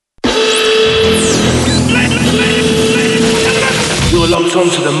locked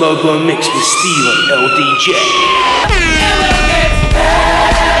onto the Mobo mix with Steve and LDJ.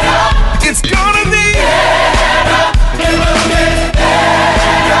 It's gonna be better. It will get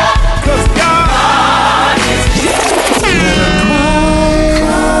better. 'Cause God is cry.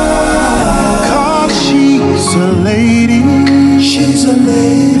 'Cause she's a lady. She's a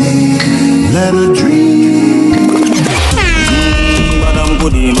lady. Let her dream. Madam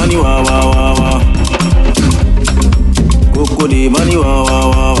Goody, money wa wa wa wa. Goody, money wa wa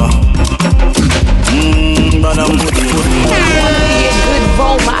wa wa. Madam Goody. Good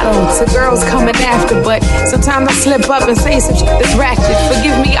role model to girls coming after, but sometimes I slip up and say some shit that's ratchet.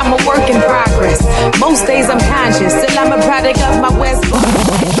 Forgive me, I'm a work in progress. Most days I'm conscious, still I'm a product of my West.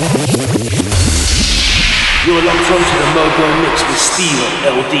 You're locked onto the Mobo mix with Steve and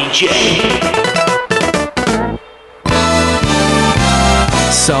LDJ.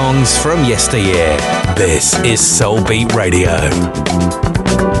 Songs from yesteryear. This is Soul Beat Radio.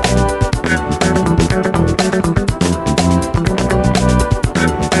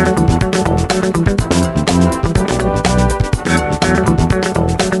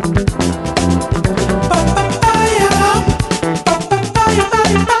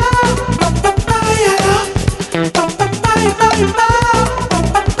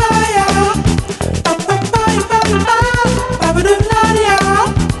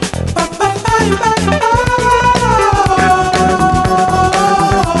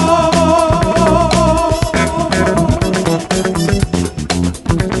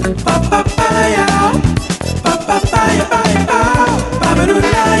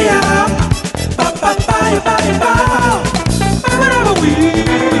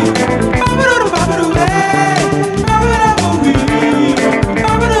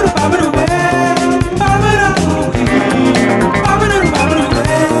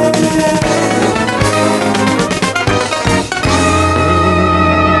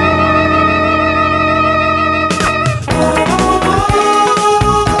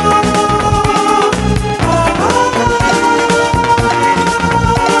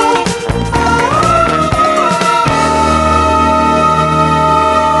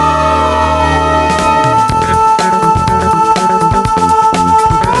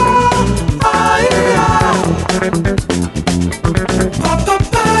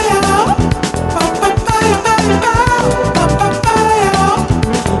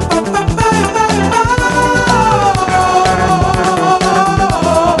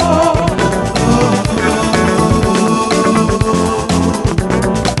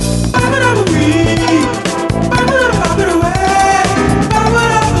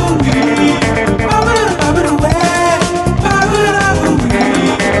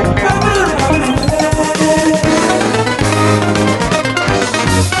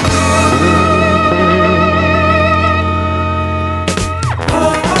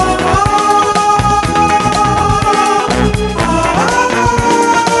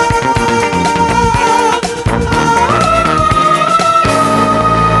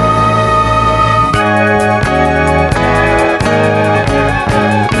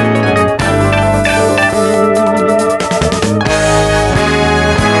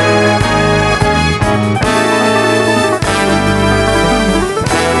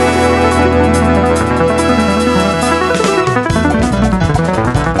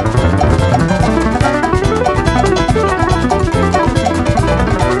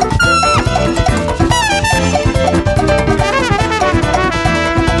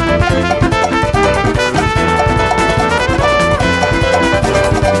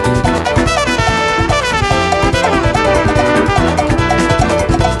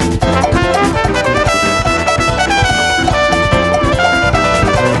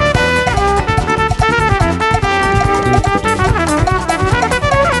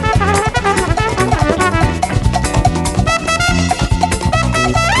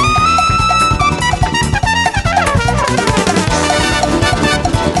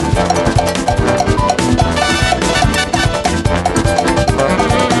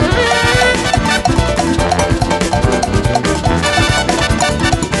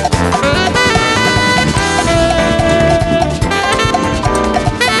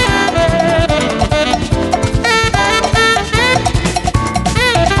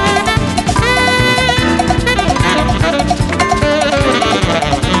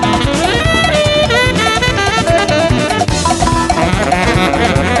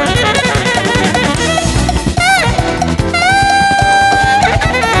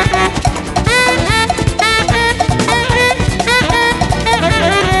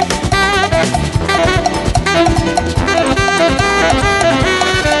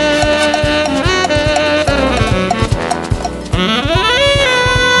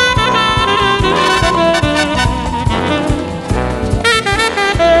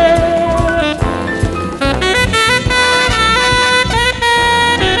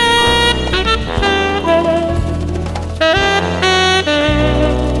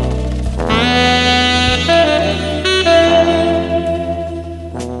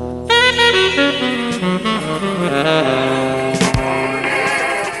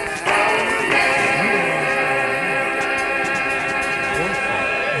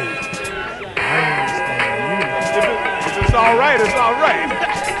 right, it's all right.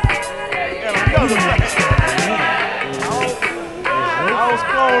 And another thing. I was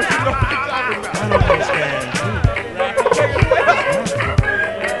close, you know what I'm talking about. I don't understand.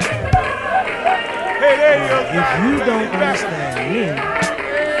 Hey, there you go. If you don't understand me,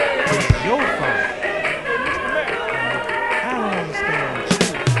 it's your fault. I don't understand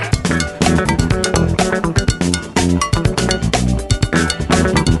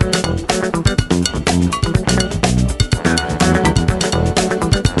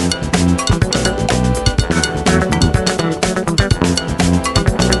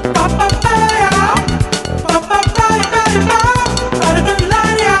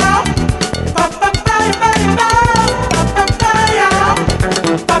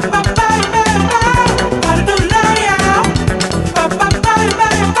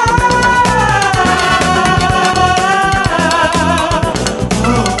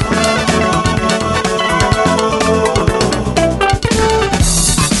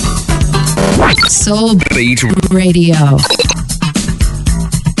Soul Beat Radio.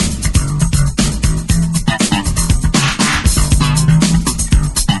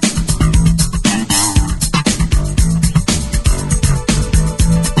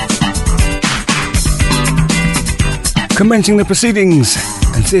 Commencing the proceedings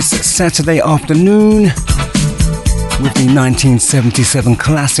this Saturday afternoon with the 1977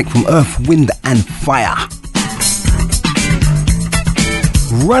 classic from Earth, Wind and Fire.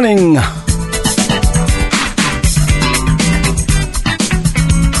 Running.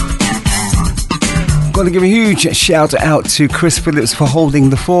 Got to give a huge shout out to Chris Phillips for holding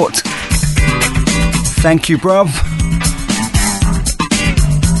the fort. Thank you, bruv.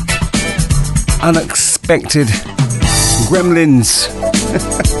 Unexpected gremlins.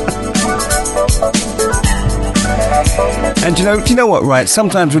 And do you know what, right?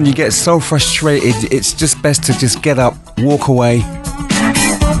 Sometimes when you get so frustrated, it's just best to just get up, walk away,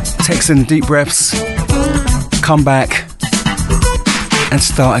 take some deep breaths, come back, and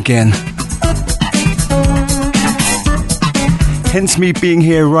start again. Hence me being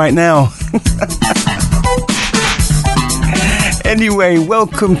here right now. Anyway,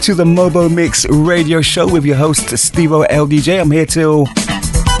 welcome to the Mobo Mix radio show with your host, Steve-O LDJ. I'm here till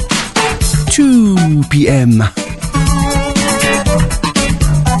 2 p.m.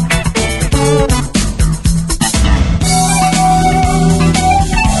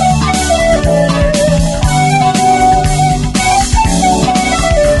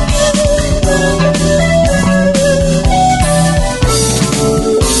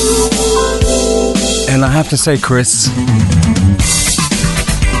 And I have to say, Chris,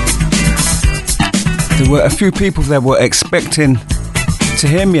 there were a few people that were expecting to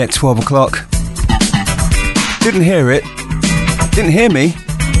hear me at 12 o'clock. Didn't hear it. Didn't hear me.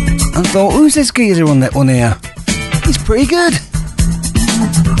 I thought, who's this geezer on that one here? He's pretty good.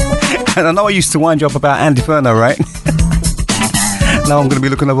 And I know I used to wind you up about Andy Furno, right? Now I'm going to be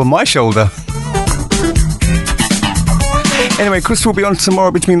looking over my shoulder. Anyway, Chris will be on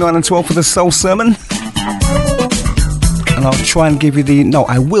tomorrow between 9 and 12 for the Soul Sermon. And I'll try and give you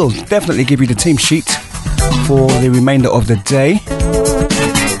I will definitely give you the team sheet for the remainder of the day.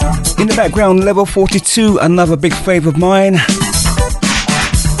 In the background, Level 42, another big favourite of mine.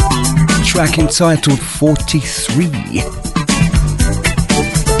 Track entitled 43.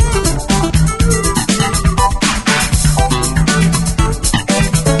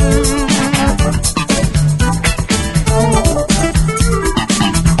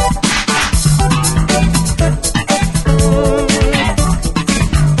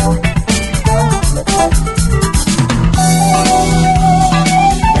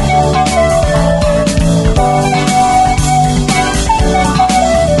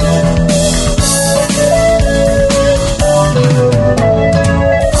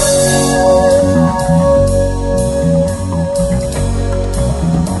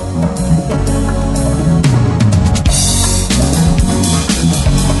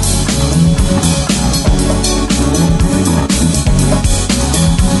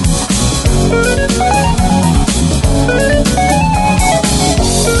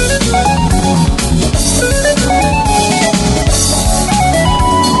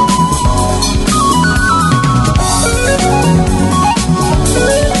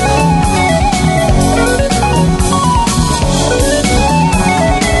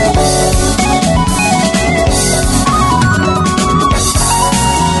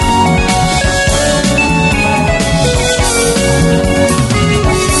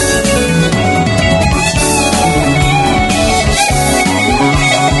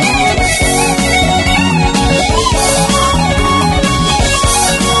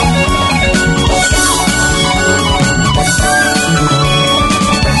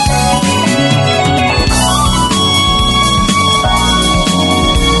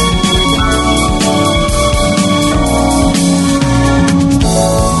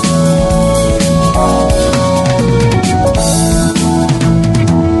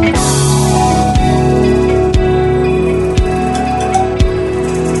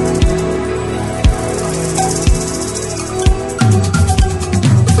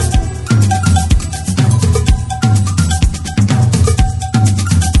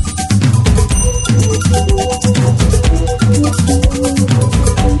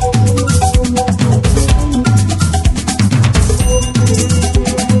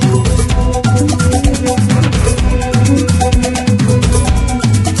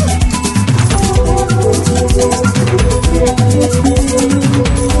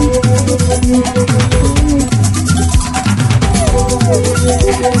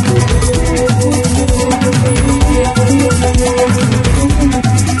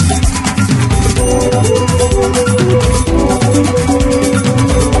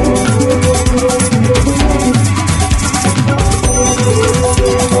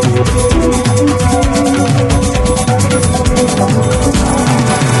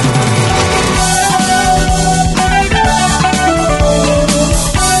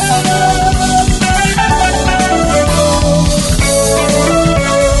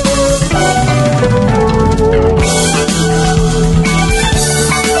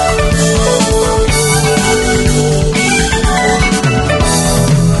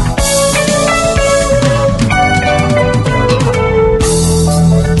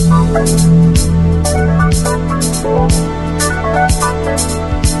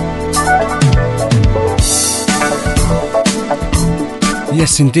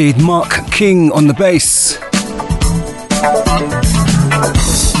 Yes, indeed. Mark King on the bass.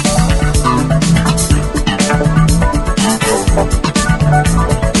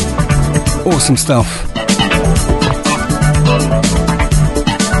 Awesome stuff.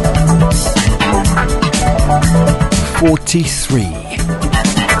 '43.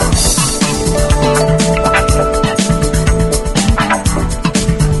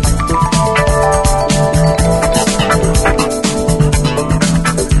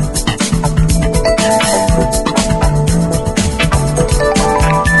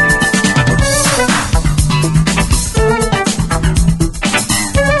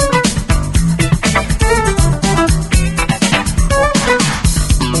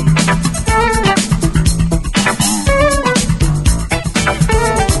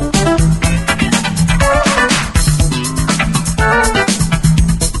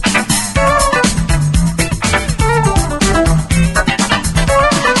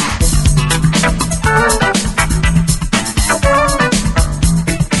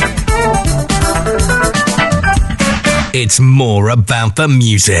 It's more about the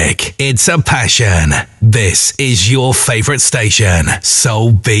music. It's a passion. This is your favourite station,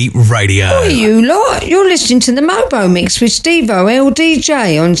 Soul Beat Radio. How are you lot? You're listening to the Mobo Mix with Steve-O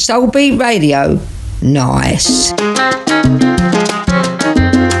LDJ on Soul Beat Radio. Nice.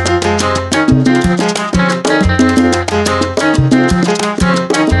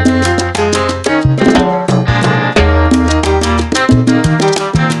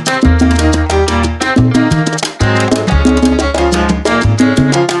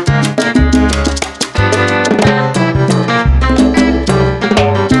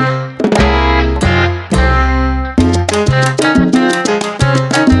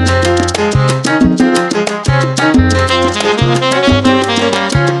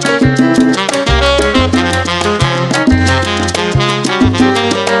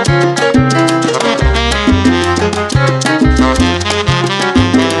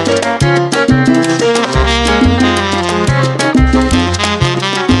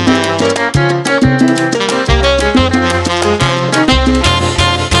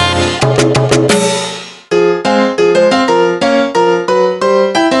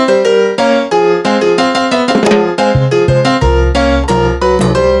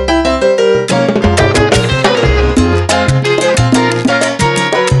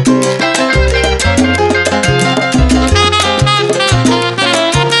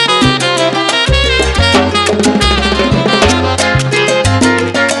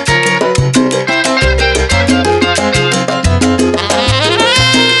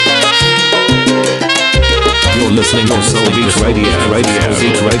 listening to Soul Beat Radio.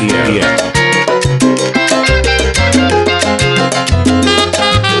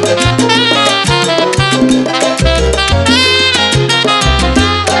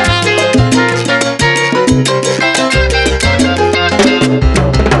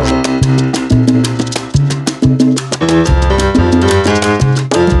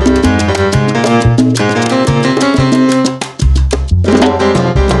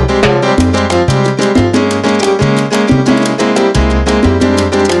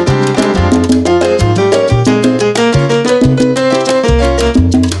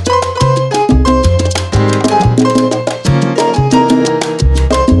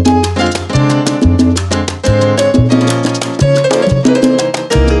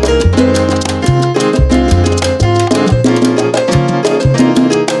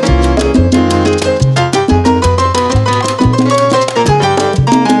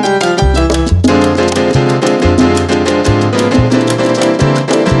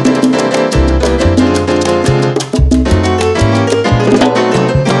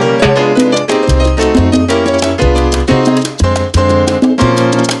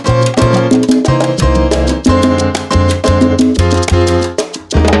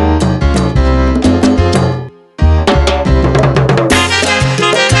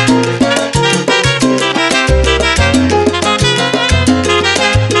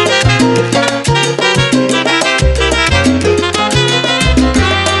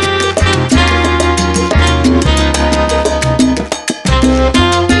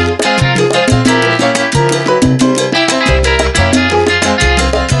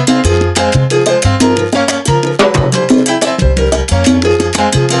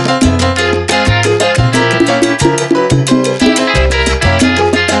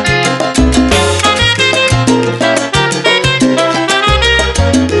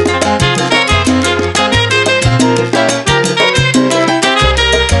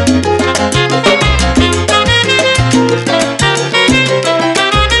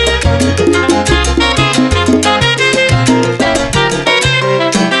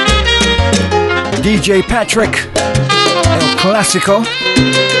 DJ Patrick, El Clasico,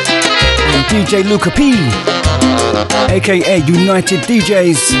 and DJ Luca P, aka United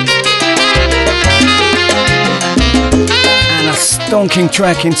DJs. And a stonking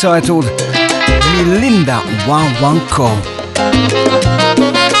track entitled Mi Linda Wawanko.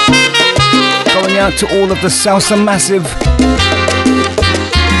 Going out to all of the Salsa Massive.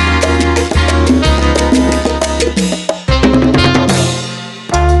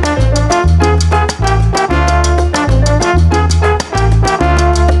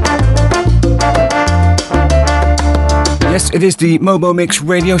 Yes, it is the Mobo Mix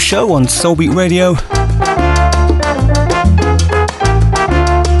radio show on Soulbeat Radio.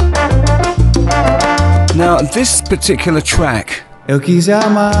 Now, this particular track, eu quis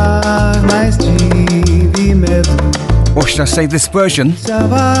amar, mas tive medo. Or should I say this version?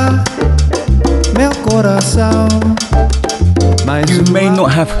 Meu coração, mas you may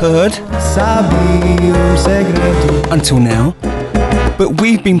not have heard segredo. Until now. But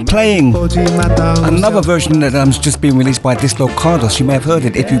we've been playing another version that has just been released by Dislocados. You may have heard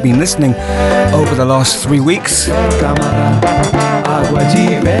it if you've been listening over the last 3 weeks.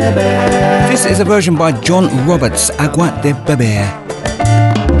 This is a version by John Roberts, Agua de Beber.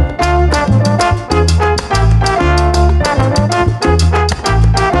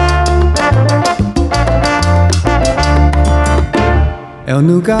 Eu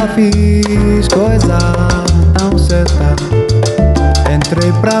nunca fiz coisa tão certa.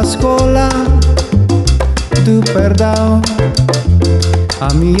 Entrei pra escola do perdão.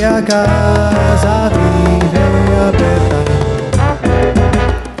 A minha casa vive aberta.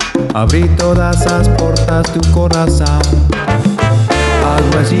 Abri todas as portas do coração.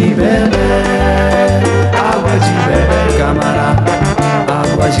 Água de beber, camarada.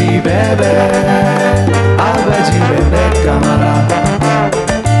 Água de beber, camarada.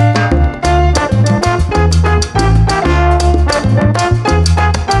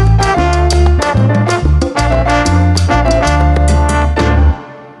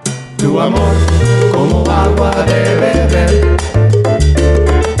 Tu amor como agua de beber.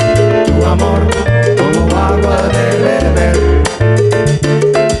 Tu amor como agua de beber.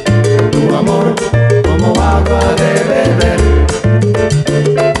 Tu amor como agua de beber.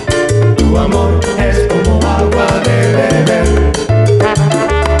 Tu amor es como agua de beber.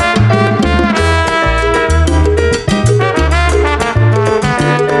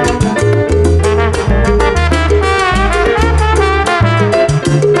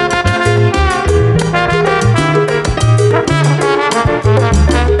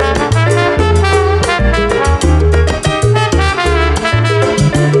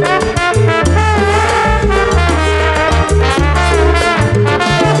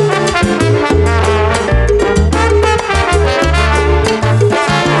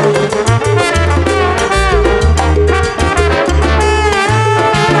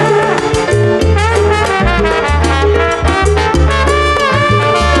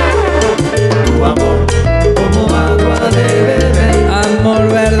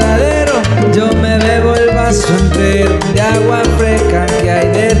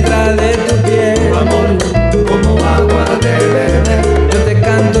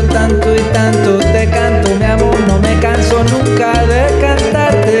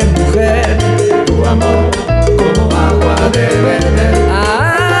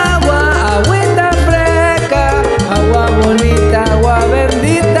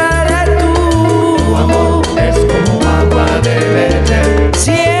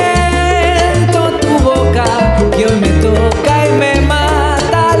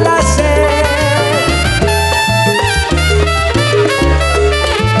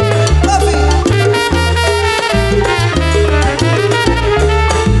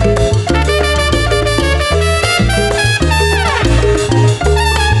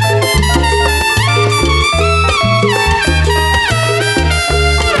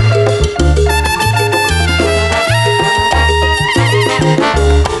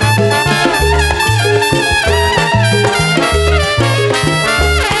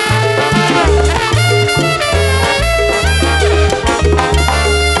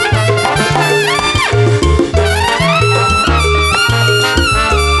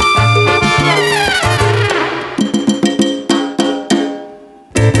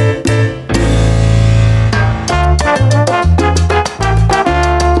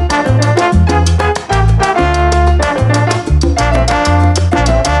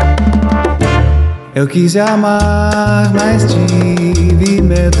 Eu quis amar, mas tive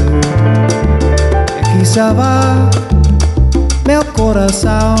medo. Eu quis salvar meu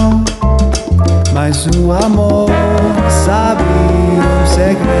coração, mas o amor sabe um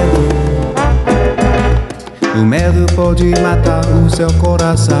segredo. O medo pode matar o seu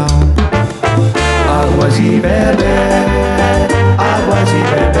coração. Água de beber, água de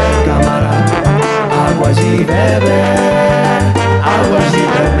beber, camarada. Água de beber, água de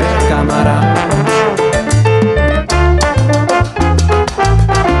beber, camarada.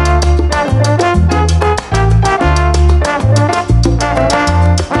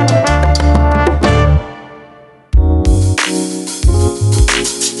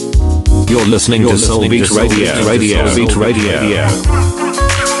 You're listening to Soul Beat Radio. Soul Beat Radio.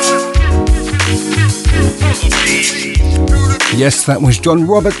 Yes, that was John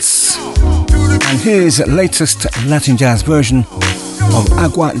Roberts. And here's the latest Latin jazz version of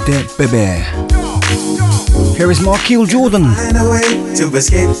Agua de Beber. Here is Marquil Jordan.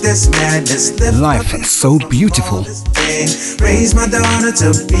 Life so beautiful. Raise my daughter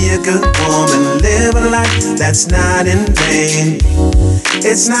to be a good woman, live a life that's not in vain.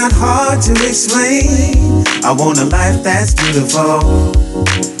 It's not hard to explain. I want a life that's beautiful.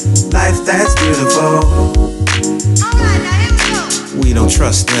 Life that's beautiful. We don't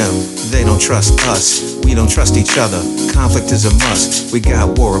trust them, they don't trust us. We don't trust each other, conflict is a must. We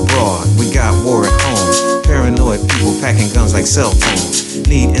got war abroad, we got war at home. Paranoid people packing guns like cell phones.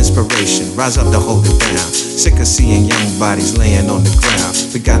 Need inspiration, rise up to hold it down. Sick of seeing young bodies laying on the ground.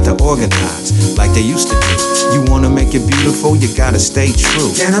 We got to organize like they used to do. You wanna make it beautiful, you gotta stay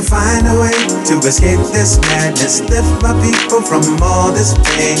true. Can I find a way to escape this madness? Lift my people from all this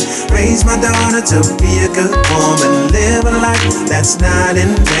pain. Raise my daughter to be a good woman, live a life that's not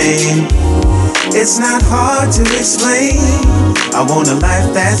in vain. It's not hard to explain. I want a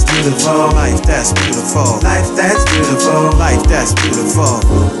life that's beautiful. Life that's beautiful. Life that's beautiful. Life that's beautiful.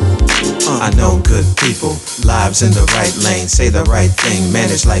 I know good people, lives in the right lane, say the right thing,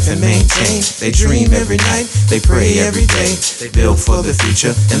 manage life and maintain. They dream every night, they pray every day. They build for the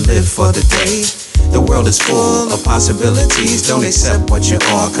future and live for the day. The world is full of possibilities. Don't accept what you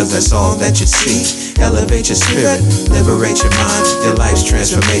are, cause that's all that you see. Elevate your spirit, liberate your mind. Your life's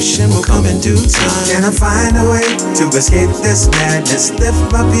transformation will come in due time. Can I find a way to escape this madness?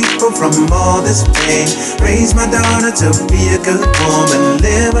 Lift my people from all this pain. Raise my daughter to be a good woman,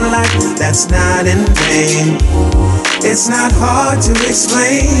 live a life that's not in vain. It's not hard to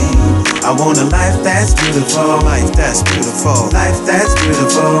explain. I want a life that's beautiful. Life that's beautiful. Life that's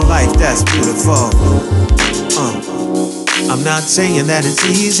beautiful. Life that's beautiful. I'm not saying that it's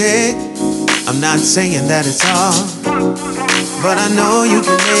easy. I'm not saying that it's hard. But I know you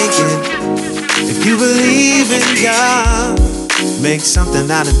can make it if you believe in God. Make something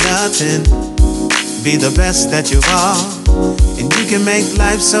out of nothing. Be the best that you are. And you can make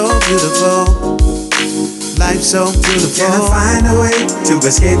life so beautiful. Life so beautiful. Can I find a way to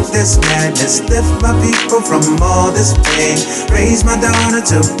escape this madness? Lift my people from all this pain. Raise my daughter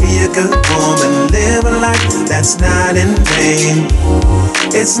to be a good woman, live a life that's not in vain.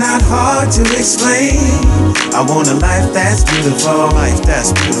 It's not hard to explain. I want a life that's beautiful. Life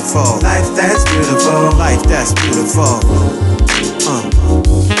that's beautiful. Life that's beautiful. Life that's beautiful.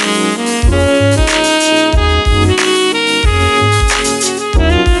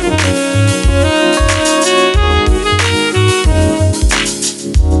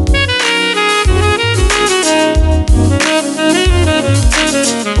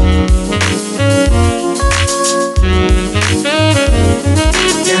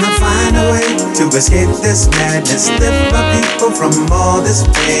 To escape this madness, lift my people from all this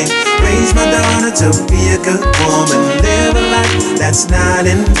pain. Raise my daughter to be a good woman, live a life that's not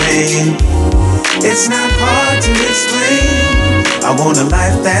in vain. It's not hard to explain. I want a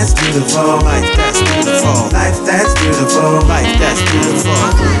life that's beautiful. Life that's beautiful. Life that's beautiful. Life that's beautiful.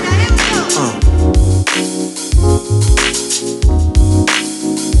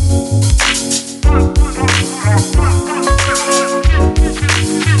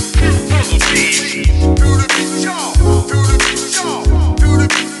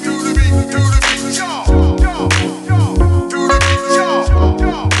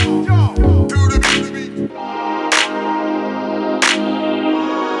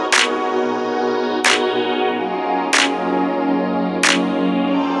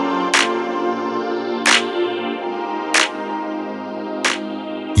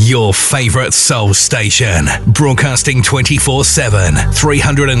 Your favorite soul station, broadcasting 24/7,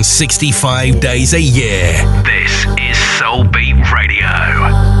 365 days a year. This is Soul Beat Radio.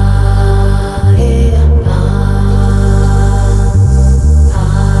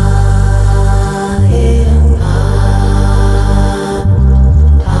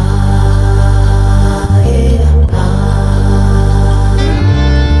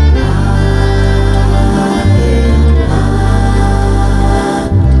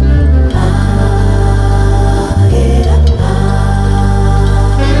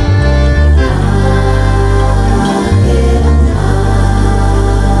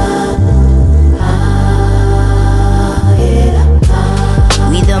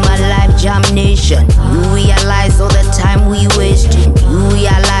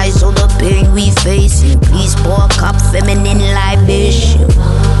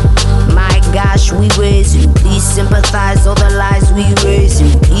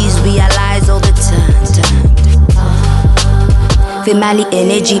 Family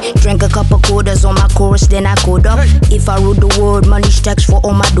energy. Drank a couple quarters on my chorus, then I code up. If I rule the world, money stacks for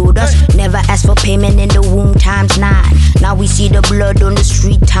all my daughters. Never ask for payment in the womb times 9. Now we see the blood on the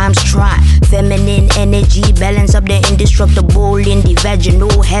street times try. Feminine energy, balance up the indestructible in the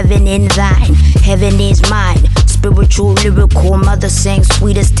vaginal. Heaven in thine, heaven is mine. Spiritual, lyrical, mother sang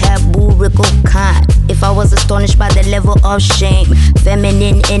sweetest taboo, rickle kind. If I was astonished by the level of shame,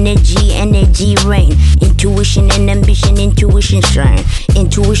 feminine energy, energy reign. Intuition and ambition, intuition shine.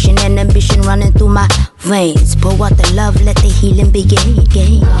 Intuition and ambition running through my veins. Pour out the love, let the healing begin.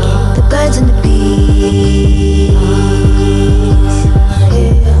 The birds and the bees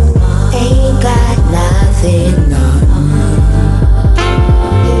ain't got nothing.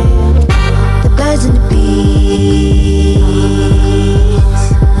 The birds and the bees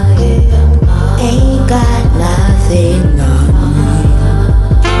ain't got nothing.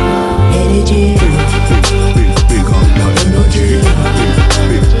 Energy. Big up your energy.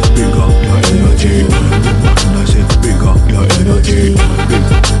 Big up your energy. And I said big up your energy.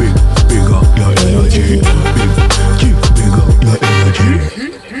 Big up your energy. Big up your energy.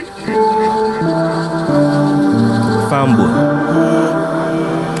 Fanboy,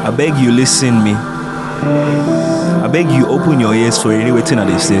 I beg you listen me. I beg you open your ears for any waiting that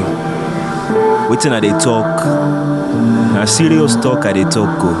they say. Waiting that they talk. Now serious talk at they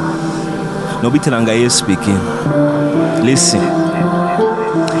talk go. No beating and guys speaking. Listen.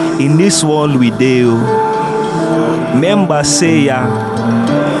 In this world we do. Member say ya.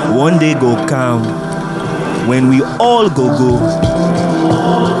 One day go come. When we all go.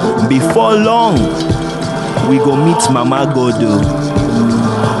 Before long, we go meet Mama Godo.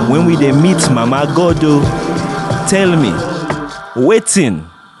 When we dey meet Mama Godo, tell me, waiting,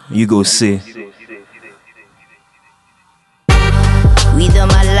 you go say. With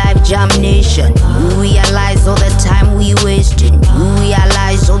my life damnation, you realize all the time we wasting. You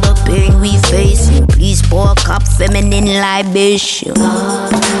realize all the pain we facing. Please pour a cup feminine libation.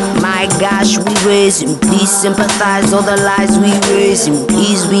 My gosh, we raising. Please sympathize all the lies we raising.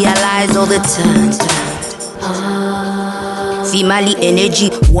 Please realize all the times. Female energy,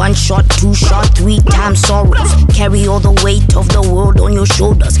 1 shot, 2 shot, 3 times sorrows. Carry all the weight of the world on your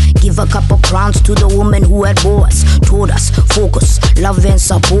shoulders. Give a couple crowns to the woman who had bore us. Told us, focus, love and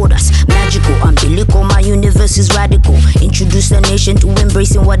support us. Magical, umbilical, my universe is radical. Introduce the nation to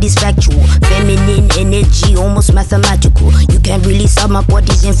embracing what is factual. Feminine energy, almost mathematical. You can't really sum up what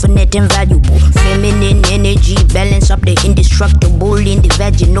is infinite and valuable. Feminine energy, balance up the indestructible in the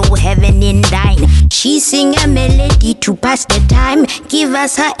vaginal, heaven in thine. She sing a melody to pass the time. Give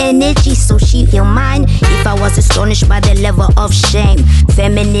us her energy so she feel mine. If I was astonished by the level of shame,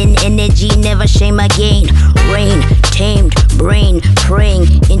 feminine energy, never shame again. Rain, tamed, brain, praying.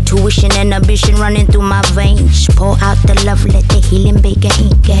 Intuition and ambition running through my veins. Pour out the love, let the healing begin.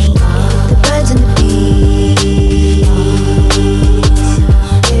 The birds and the bees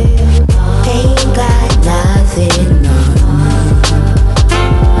ain't got nothing.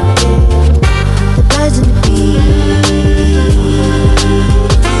 The birds and the bees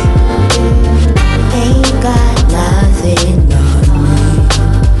ain't got nothing.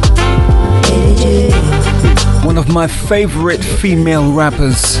 One of my favorite female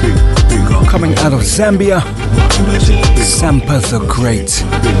rappers coming out of Zambia. Sampa the Great.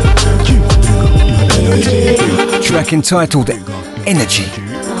 Track entitled Energy.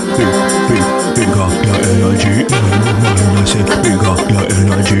 Big up your energy. I said big up your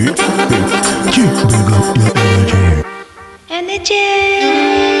energy. Big up your energy. Energy,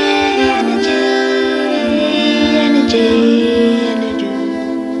 energy, energy.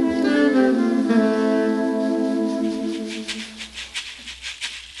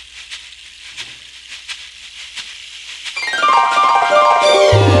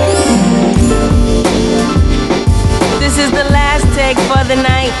 This is the last take for the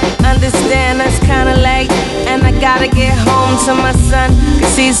night. Understand it's kinda late, and I gotta get home to my son,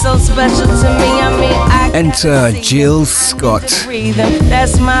 'cause he's so special to me. I mean, Enter Jill Scott.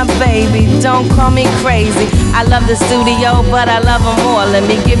 That's my baby, don't call me crazy. I love the studio, but I love him more. Let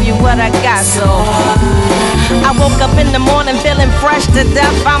me give you what I got, so I woke up in the morning feeling fresh to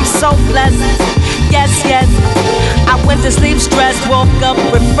death. I'm so blessed, yes, yes. I went to sleep stressed, woke up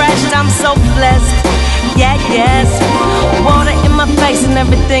refreshed. I'm so blessed, yeah, yes. Water in my face and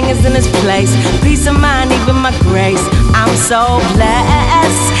everything is in its place. Peace of mind, even my grace. I'm so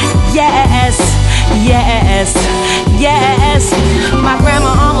blessed, yes, yes, yes. My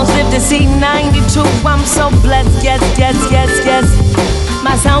grandma almost lived to see 92. I'm so blessed, yes, yes, yes, yes.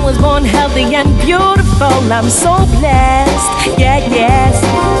 My son was born healthy and beautiful. I'm so blessed, yeah, yes.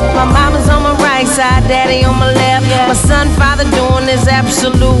 My mama's on my right side, daddy on my left. My son Son, Father doing is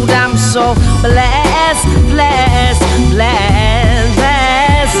absolute. I'm so blessed, blessed, blessed,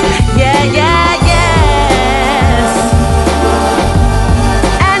 blessed. Yeah, yeah, yes.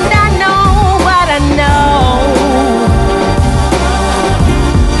 And I know what I know.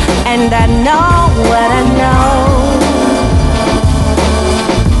 And I know what I know.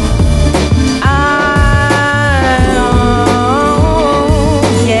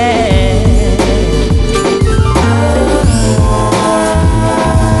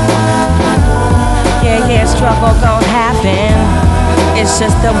 Struggle gon' happen, it's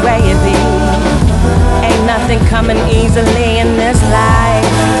just the way it be. Ain't nothing coming easily in this life.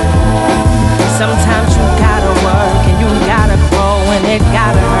 Sometimes you gotta work and you gotta grow and it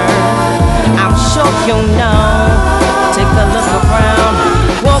gotta hurt. I'm sure you know, take a look around.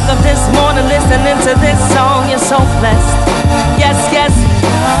 Woke up this morning listening to this song, you're so blessed. Yes, yes,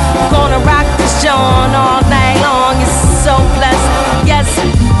 gonna rock this joint all night long, you're so blessed. Yes,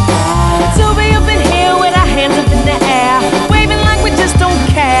 to be up in here with our hands up in the air, waving like we just don't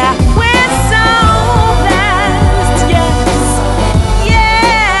care. We're so blessed, yes,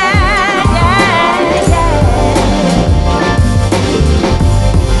 yeah, yeah,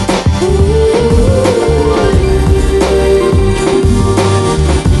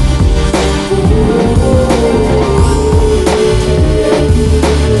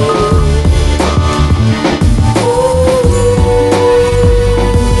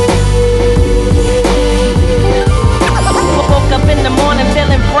 in the morning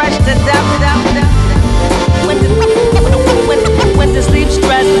feeling fresh to death. Went to sleep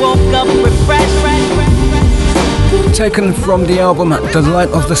stressed, woke up refreshed. Taken from the album The Light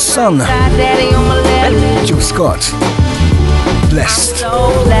of the Sun, Jill Scott, Blessed. So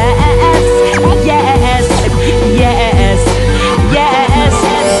blessed, yes, yes, yes.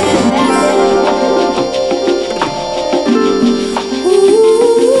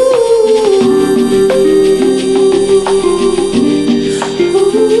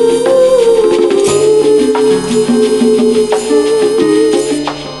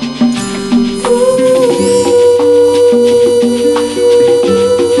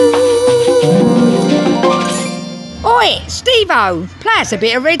 Steve-O, play us a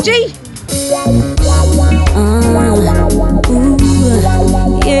bit of Reggie.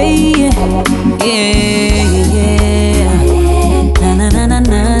 Yeah, yeah, yeah. Na na na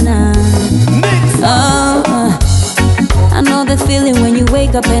na na. Oh, I know the feeling when you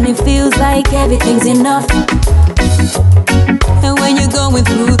wake up and it feels like everything's enough. And when you're going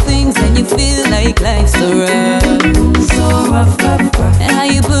through things and you feel like life's so rough, and how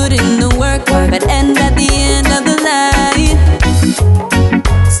you put in the work but end at the end of the line.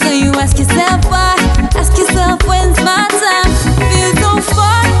 So you ask yourself why, ask yourself when's my time. Feels so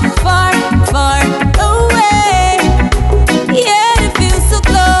far, far, far away. Yeah, it feels so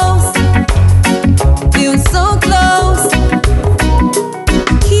close, feels so close.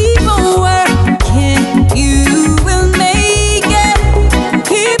 Keep on working, you will make it.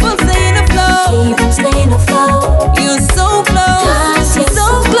 Keep on staying afloat, keep on staying afloat. You're so close, so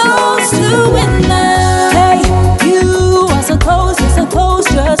close to it now. Hey, you are so close, you're so close,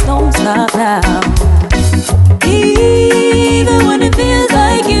 just don't stop now. Even when it feels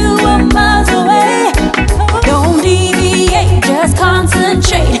like you are miles away, don't deviate, just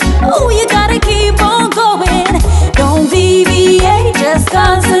concentrate. Oh, you gotta keep on going. Don't deviate, just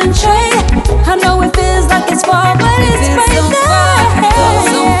concentrate. I know it feels like it's far, but it's right so there.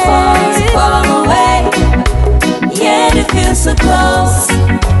 So far, so far away. Yeah, it feels so close.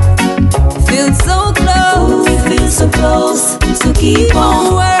 Feels so close. It feels so close. So keep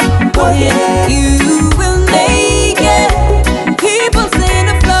on working. You will make it. Keep on staying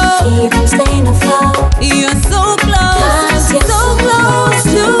afloat. Keep on staying afloat. You're so close, so close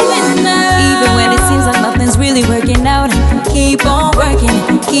to it now. Even when it seems like nothing's really working out, keep on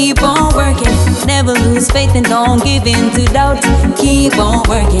working, keep on working. Never lose faith and don't give in to doubt. Keep on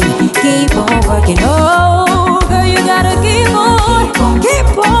working, keep on working. Oh, girl, you gotta keep on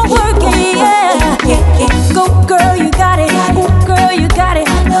working, yeah. Go, girl, you got it. Oh, girl, you got it.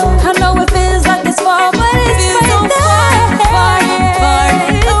 I know it feels like it's far, but it's right so far, far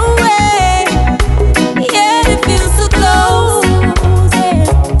away. Yeah, it feels so close.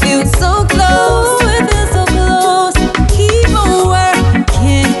 Feels so close. It feels so close. Keep on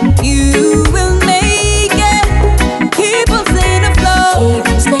working, you will make it. Keep on staying afloat. Keep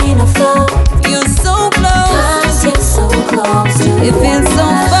on staying afloat. You're so close. You're so close. It feels so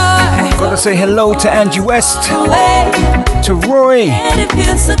far. Gotta say hello to Angie West, to Roy,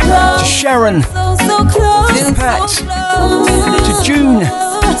 to Sharon, to Pat, to June,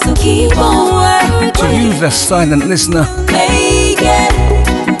 So keep on working. To you, the silent listener. Make it.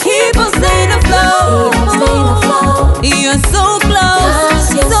 Keep on staying afloat. You're so close,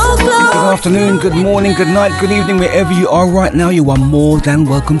 so close. Good afternoon, good morning, good night, good evening, wherever you are right now. You are more than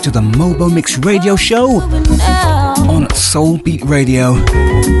welcome to the Mobo Mix Radio Show on Soul Beat Radio.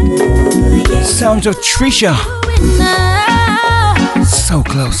 Sounds of Trisha. So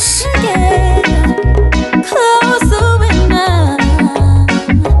close.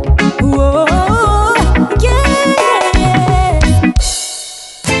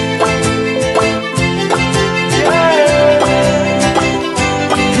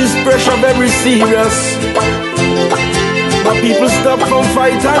 Very serious. My people stop from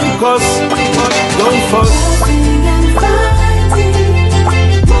fight and cuss. Don't fuss.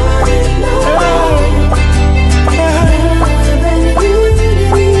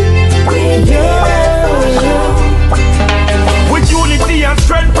 With unity and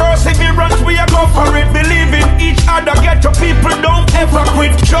strength, perseverance, we are go for it. Believe in each other, get your people, don't ever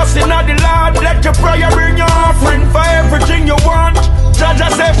quit. Trust in the Lord, let your prayer bring your offering for everything you want.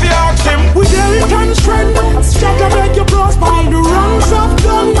 Judge say if you ask him. With health and strength, Judge beg you prosper all the wrongs I've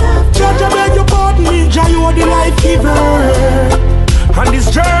done. Judge beg you pardon me, Jah you are the life giver. On this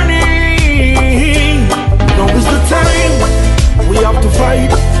journey, now is the time. We have to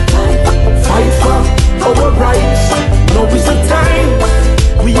fight, fight for our rights. Now is the time.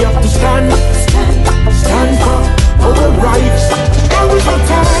 We have to stand for our rights. Now is the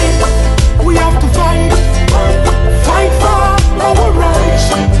time. We have to fight for our rights.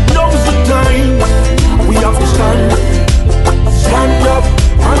 Now's the time. We have to stand up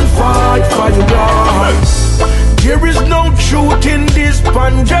and fight for your rights. There is no truth in this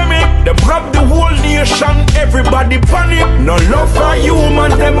pandemic. Them have the whole nation, everybody panic. No love for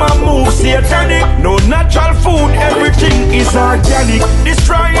human, them a move satanic. No natural food, everything is organic.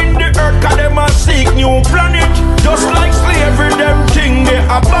 Destroying the earth, cause them a seek new planet. Just like slavery, them thing they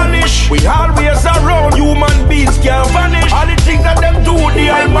abolish. We always around, human beings can't vanish. All the things that them do, the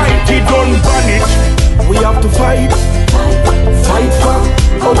Almighty don't banish. We have to fight for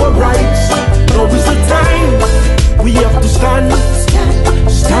our rights. Now is the time. We have to stand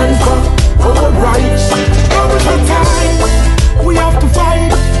for our rights. Now is the time. We have to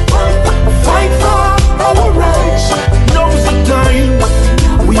fight for our rights. Now is the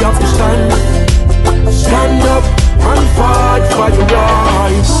time. We have to stand up and fight for your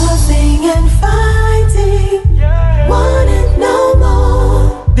rights. Pausing and fighting, wanting no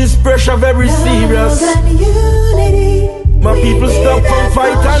more. This pressure very serious. My people stop from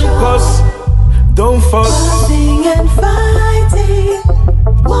fight and cuss. Don't fuss. Pausing and fighting,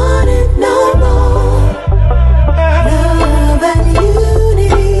 wanting no more. Love and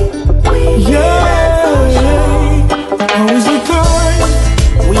unity. Now is the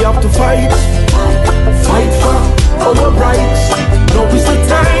time. We have to fight for our rights. Now is the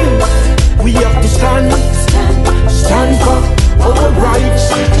time. We have to stand for our rights.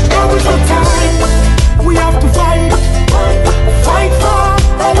 Now is the time. We have to fight for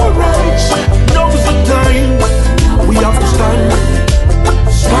our rights. Now is the time. We have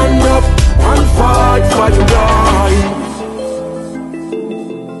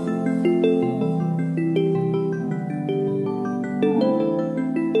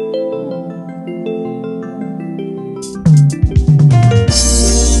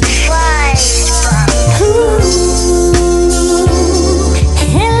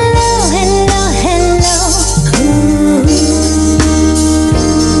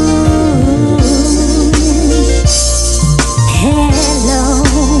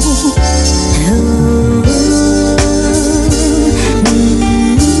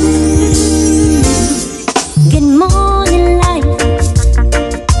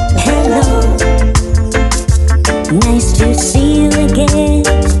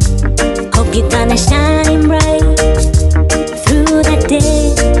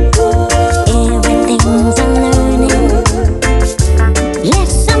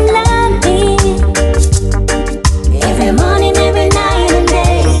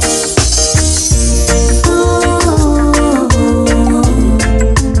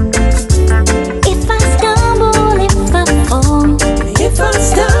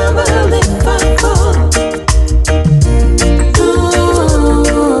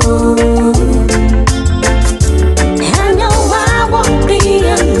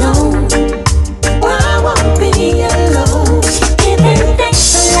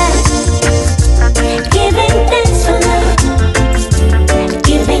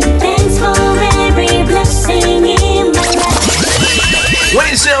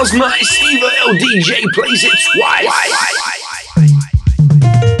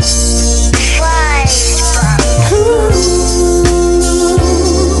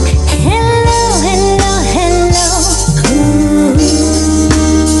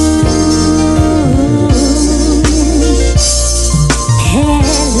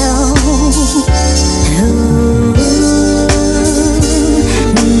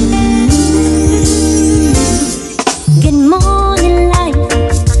Good morning, life.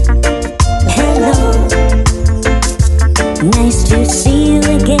 Hello. Nice to see you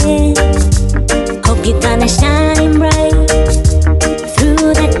again. Hope you're gonna shine bright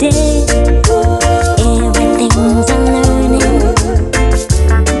through the day. Everything's a learning.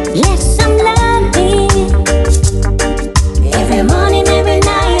 Let some love be. Every morning, every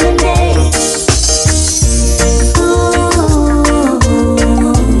night and day. Ooh.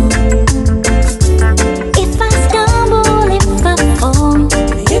 If I stumble, if I fall.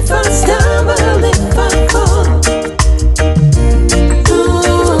 If I stumble, if I fall.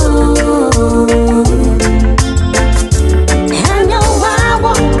 I know I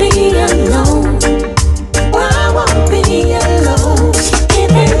won't be alone. I won't be alone.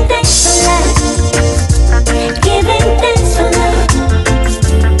 Giving thanks for life. Giving thanks for love.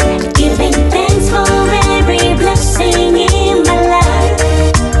 Giving thanks for every blessing in my life.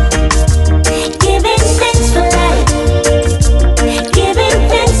 Giving thanks for life. Giving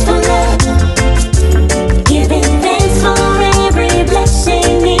thanks for love. Giving thanks for every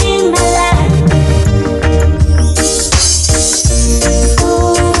blessing in my life.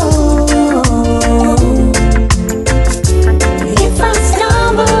 If I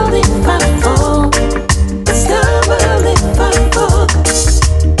stumble, if I fall, stumble if I fall.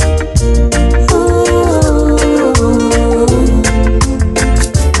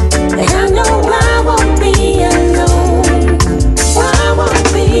 I know I won't be alone. I won't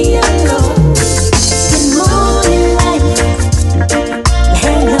be alone. Good morning, life.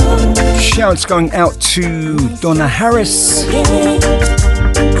 Hello. Shouts going out to Donna Harris.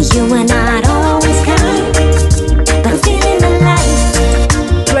 You were not always kind, but feeling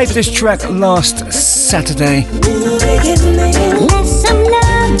alive. Played this track last Saturday. Let some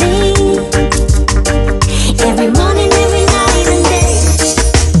love be. Every morning, every night and day.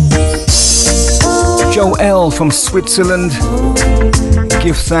 Joel from Switzerland.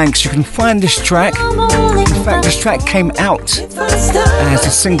 Give thanks. You can find this track. In fact, this track came out as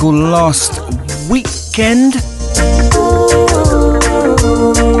a single last weekend.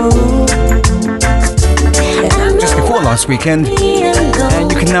 Just before last weekend.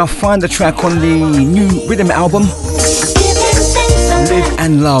 And you can now find the track on the new rhythm album, Live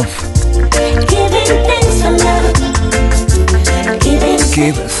and Love.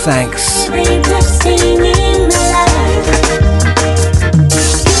 Give thanks. Every blessing in my life.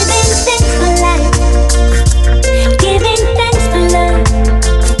 Giving thanks for life. Giving thanks for love.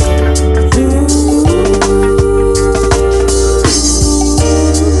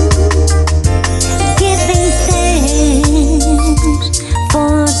 Giving thanks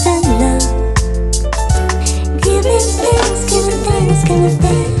for the love. Giving thanks, giving thanks, giving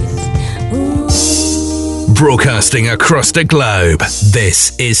thanks. Broadcasting across the globe,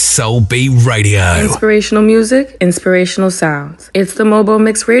 this is Soul Beat Radio. Inspirational music, inspirational sounds. It's the Mobo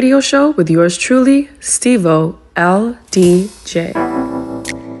Mix Radio Show with yours truly, Steve-O, LDJ.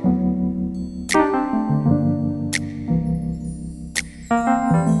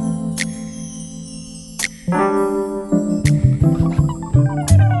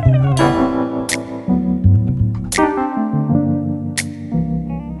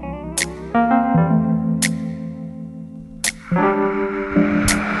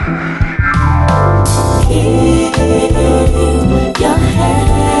 Your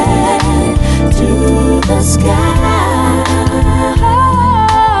hand to the sky.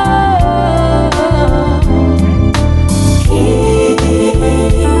 Keep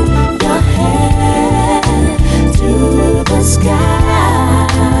your hand to the sky.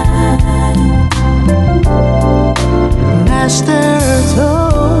 Master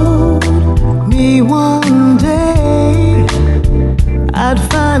told me one day I'd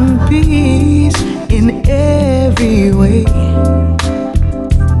find peace in every way,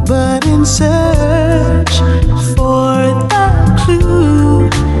 but in search for the clue,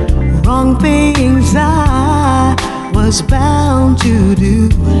 wrong things I was bound to do.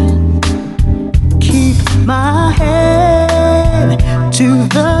 Keep my head to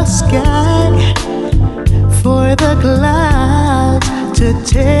the sky, for the clouds to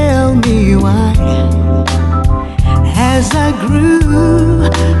tell me why. As I grew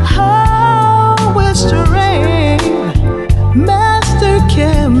strength, Master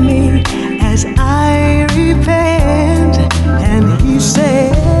kept me as I repent, and he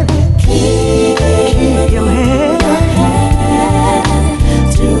said, keep your head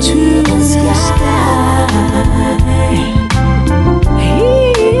to the sky.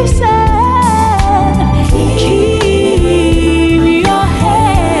 He said, keep your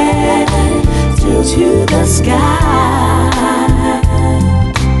head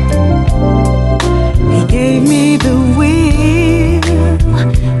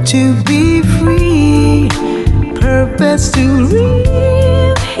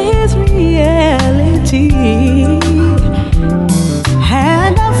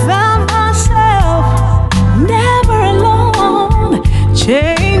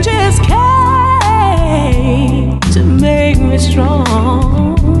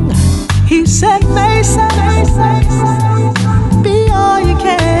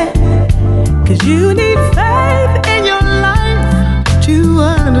You need faith in your life to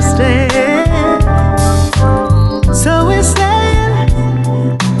understand. So we're saying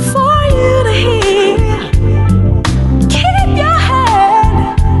for you to hear, keep your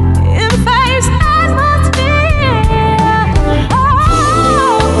head in face as the tear. Oh,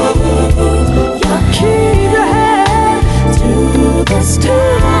 keep your head to the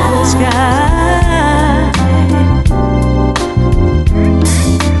sky.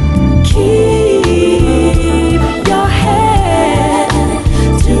 Keep your head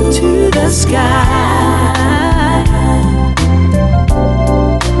to the sky.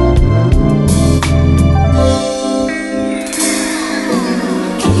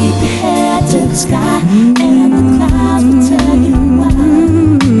 Keep your head to the sky, and the clouds will tell you why.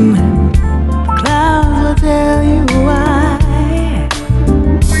 The clouds will tell you why.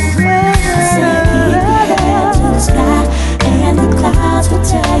 I say keep your head to the sky, and the clouds will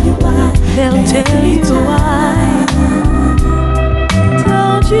tell you why. They'll tell you why.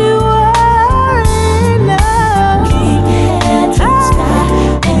 Don't you worry, no. Keep your head to the sky,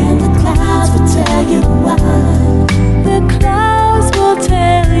 and the clouds will tell you why. The clouds will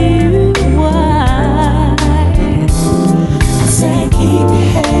tell you why. I say keep your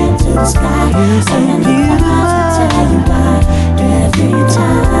head to the sky, and the clouds will tell you why. Every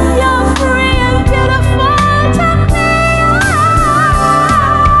time you're free and beautiful to me.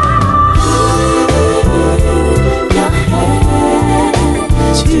 Your head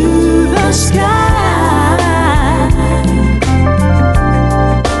to the sky,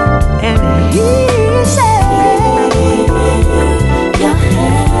 and he said, your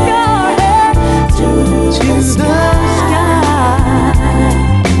head to the sky.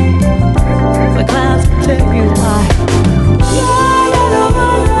 The clouds will tell you why. Your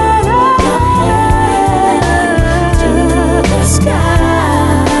head to the sky,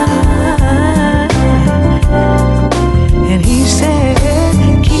 and he said,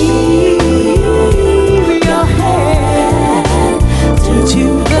 keep your head to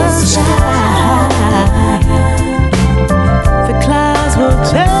the sky. The clouds will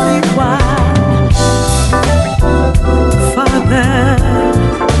tell you why. Father,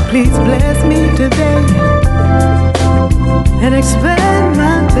 please bless me today and expand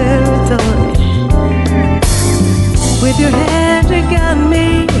my territory. With your hand to guide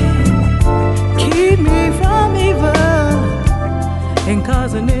me, keep me from evil and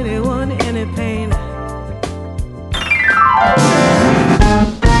causing anyone any pain.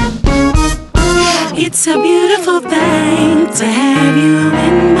 It's a beautiful thing to have you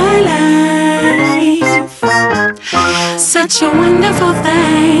in my life. Such a wonderful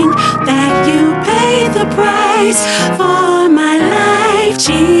thing that you paid the price for my life,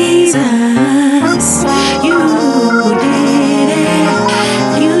 Jesus.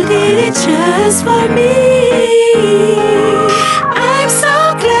 You did it just for me. I'm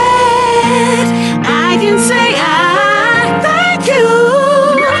so glad I can say I thank you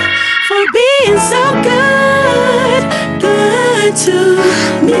for being so good to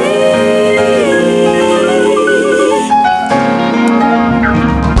me.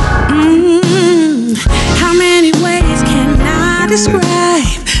 How many ways can I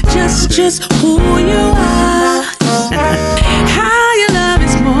describe just who you are? How your love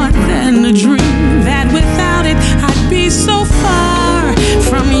is more than a dream, that without it I'd be so far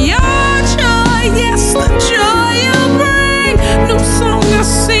from your joy. Yes, the joy you bring, new song I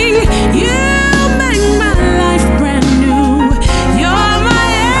sing. You make my life brand new. You're my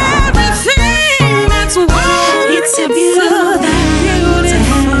everything. That's why it's a beautiful thing to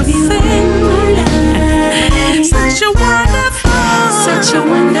have you in my life. Such a wonderful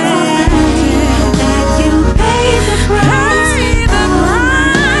thing that you paid the price.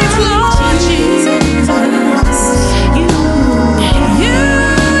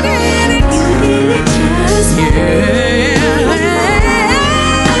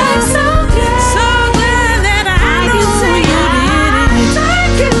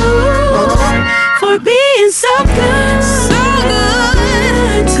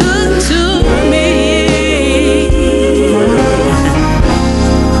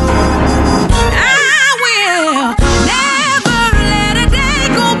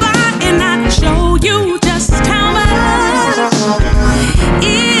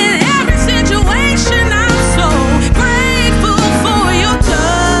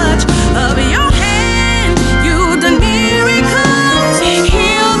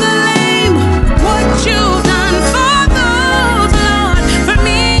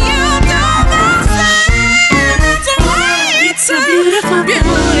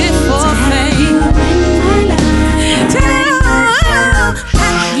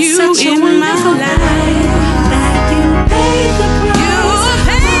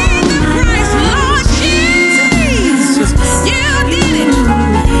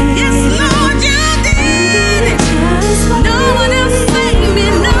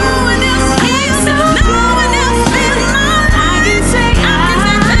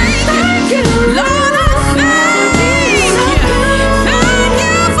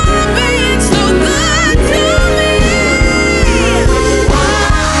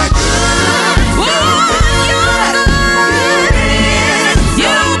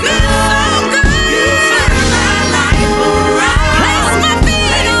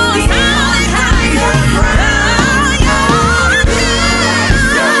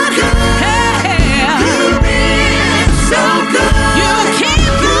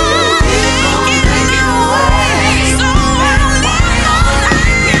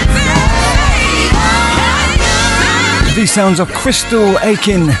 These sounds of Crystal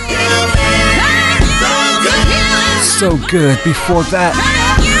Aiken. So good. Before that,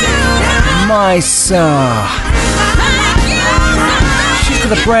 Misa. She's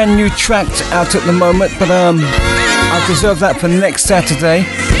got a brand new track out at the moment, but I'll reserve that for next Saturday.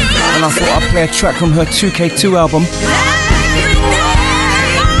 And I thought I'd play a track from her 2K2 album.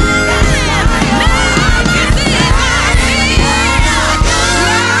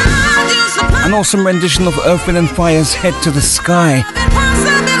 An awesome rendition of Earth, Wind and Fire's Head to the Sky.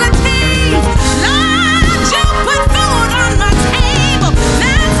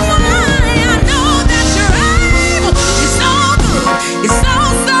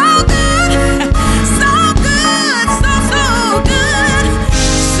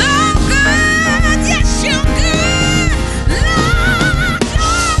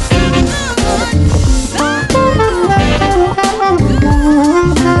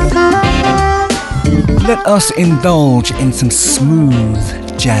 Let us indulge in some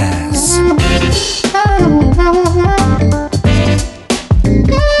smooth jazz.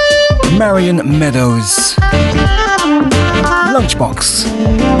 Marion Meadows, Lunchbox.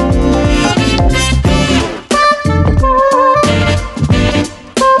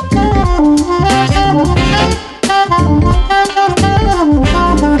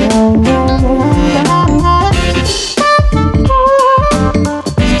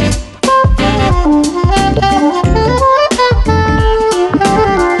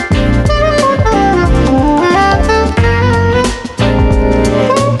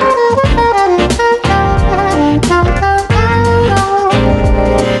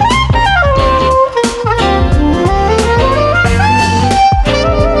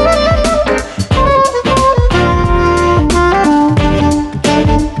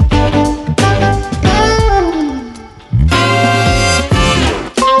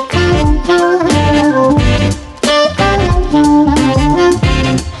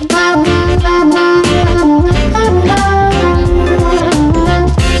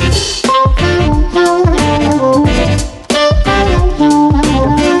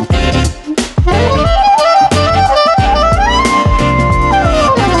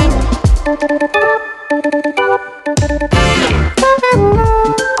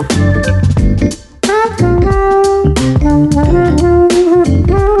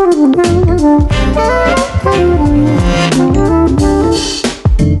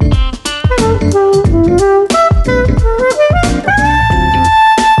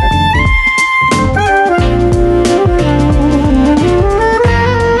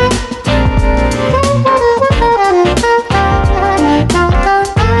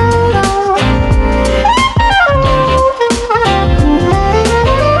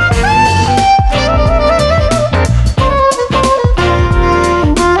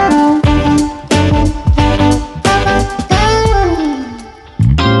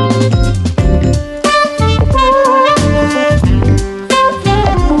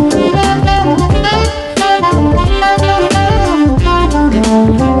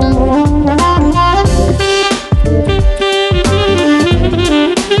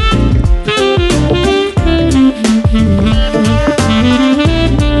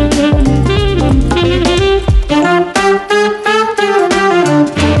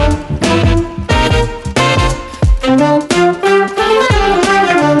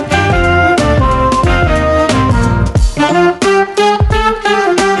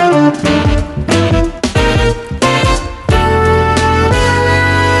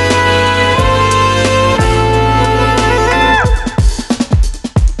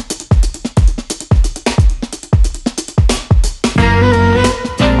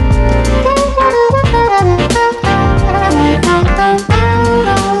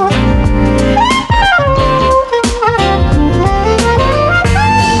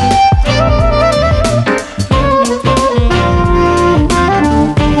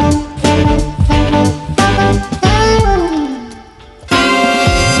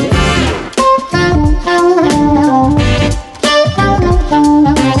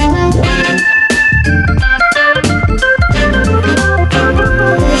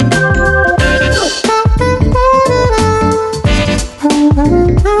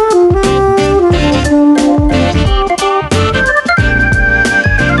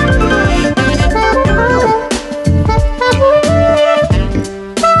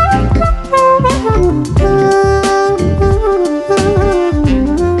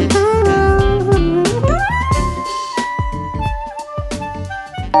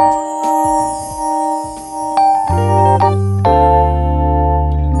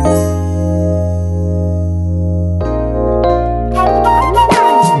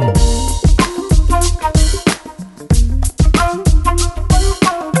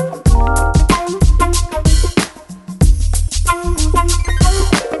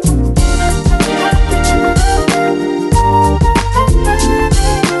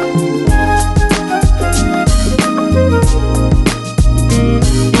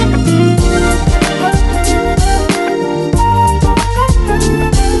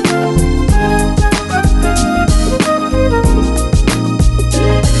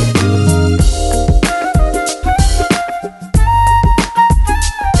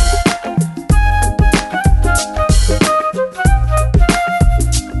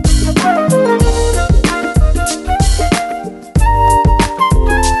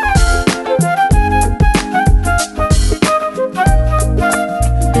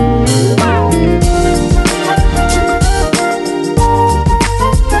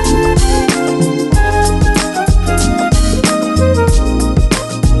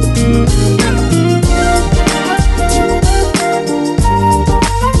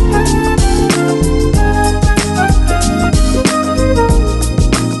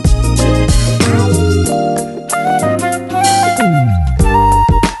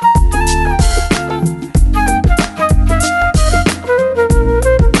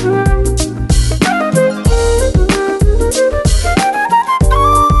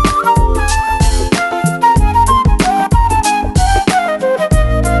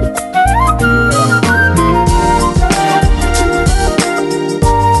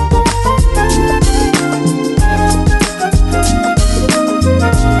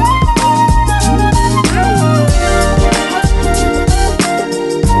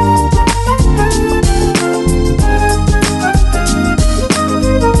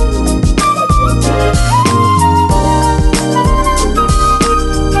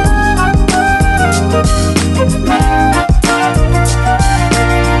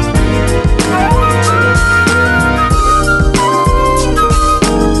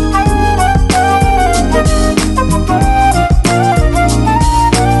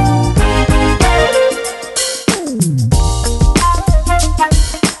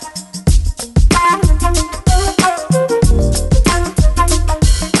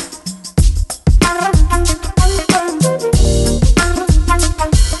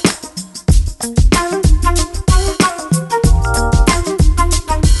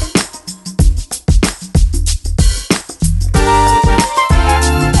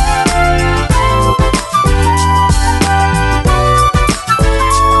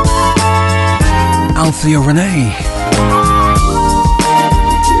 Theo Renee.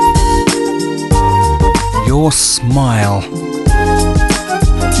 Your Smile.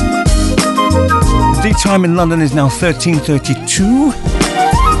 The time in London is now 13:32.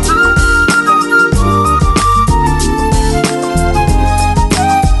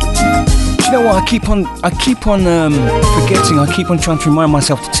 You know what? I keep on forgetting. I keep on trying to remind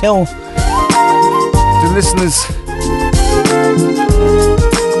myself to tell the listeners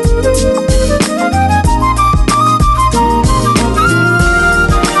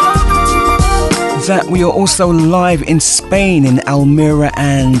that we are also live in Spain, in Almeria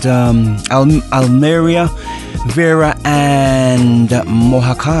and Almeria, Vera and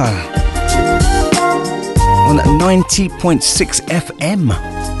Mojácar on 90.6 FM.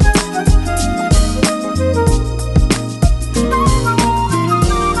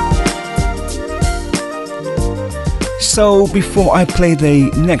 So before I play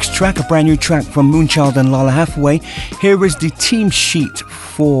the next track, a brand new track from Moonchild and Lala Hathaway, here is the team sheet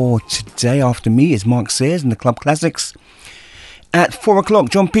for today. After me is Mark Sears and the Club Classics. At 4 o'clock,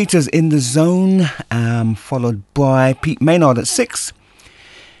 John Peters in the Zone, followed by Pete Maynard at 6.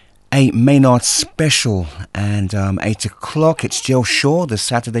 A Maynard special, and 8 o'clock, it's Jill Shaw, the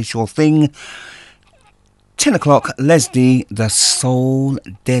Saturday Shaw Thing. 10 o'clock, Leslie, the Soul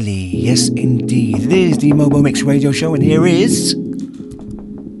Deli. Yes, indeed. It is the Mobo Mix Radio Show, and here is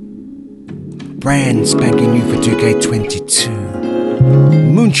brand spanking new for 2K22.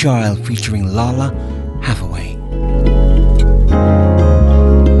 Moonchild featuring Lala Hathaway.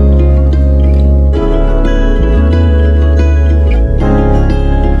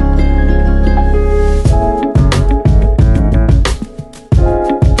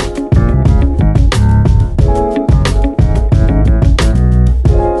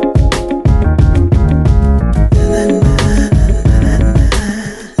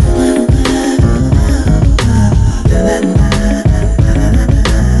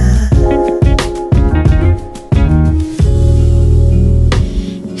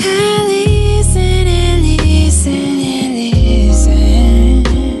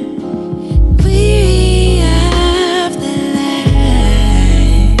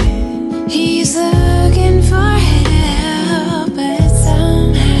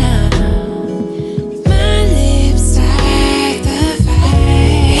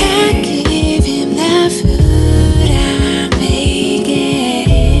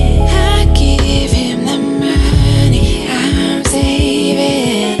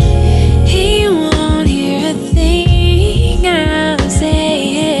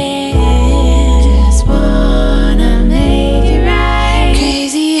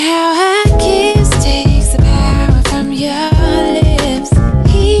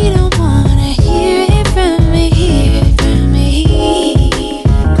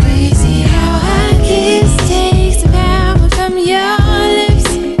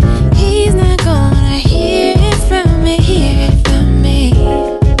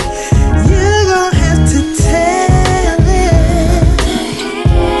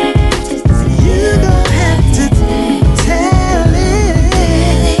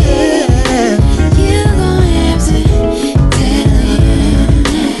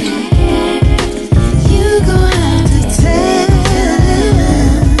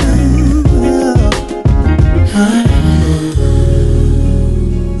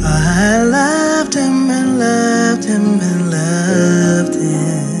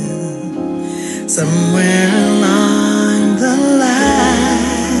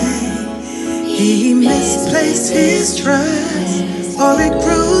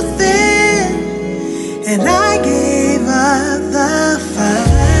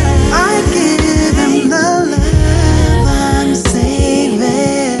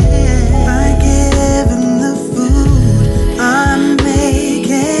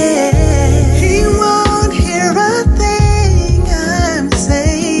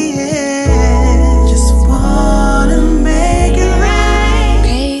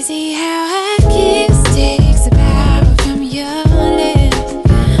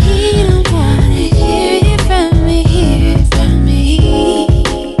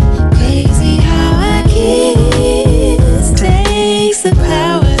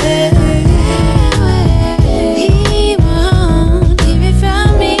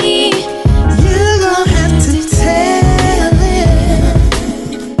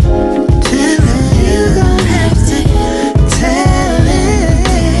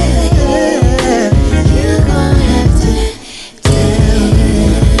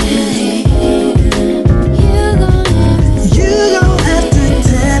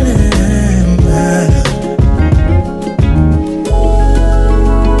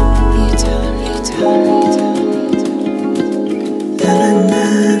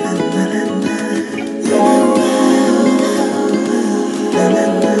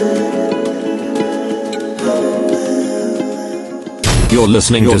 You're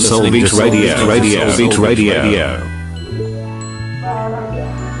listening to Soul Beat Radio. Soul Beat Radio.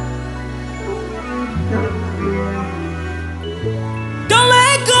 Don't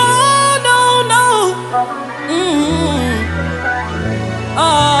let go, no, no.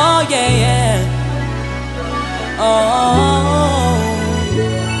 Oh, yeah, yeah. Oh,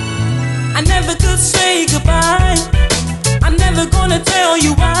 I never could say goodbye. I'm never gonna tell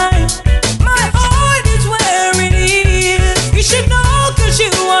you why. My heart is where it is. You should know, 'cause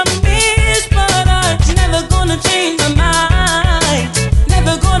you are missed. But I'm never gonna change my mind.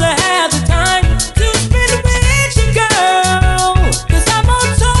 Never gonna have the time to spend with you, girl. 'Cause I'm on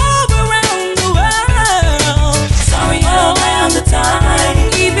tour around the world. Sorry, I don't have the time.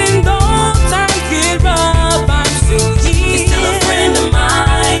 Even though times get rough, I'm still here. You're still a friend of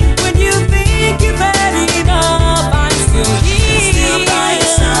mine. When you think you've had enough, I'm still here. Still by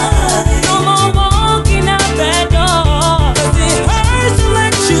your side. No more walking out that door. 'Cause it hurts to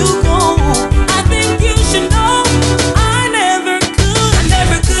let you go. I think you should know I never could. I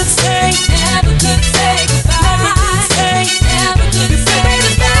never could stay. Never could say goodbye. Never could stay. Never could say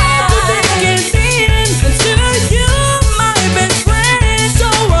goodbye. Consider you my best friend. So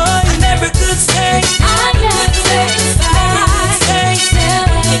what? I never could stay. I never could say goodbye. Never could stay.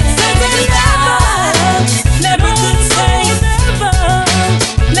 Never could say goodbye. Never could stay.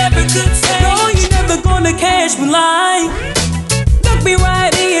 Never could stay. No, you're never gonna catch me lying. Look me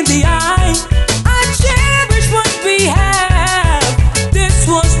right in the eye. I cherish what we have. This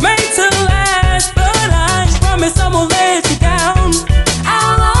was made to last, but I promise I won't let you down.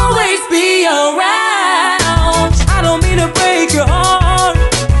 I'll always be around. I don't mean to break your heart.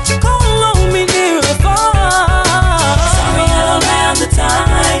 Call on me near or far. Sorry, I don't have the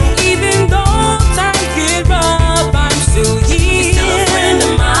time. Even though times get rough, I'm still here. You're still a friend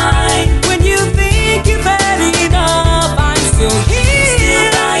of mine. When you think you've had enough, I'm still here. Still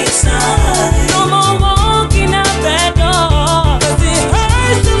by your side. No more walking out that door. 'Cause it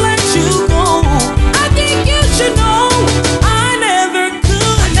hurts to let you go. I think you should know I never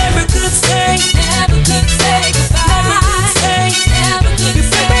could. I never could stay. Never could say goodbye. Never could stay. Never could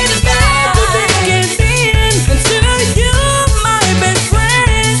say goodbye. To think it's the end. Consider you my best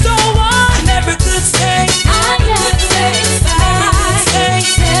friend. So what? I never could stay. I never could say goodbye. Never could stay.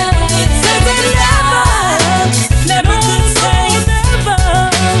 Never could say goodbye. Never could stay.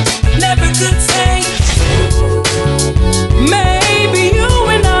 Never could stay. Maybe you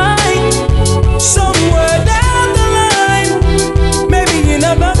and I, somewhere down the line, maybe in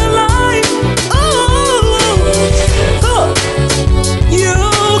another life. Ooh, you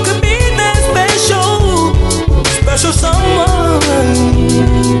could be that special, special someone,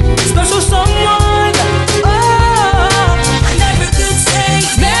 special someone. Oh, I never could say,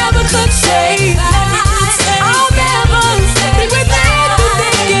 never could say, never could say. I'll never be without you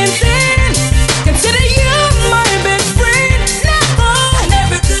thinking then. Consider you my best friend. No, I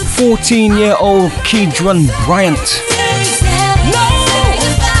never could 14-year-old Keedron Bryant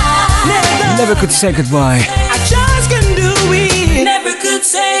never could say goodbye. I just couldn't do it. Never could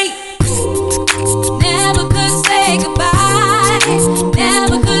say. Never could say goodbye.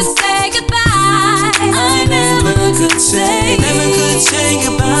 Never could say goodbye. I never could say. Never could say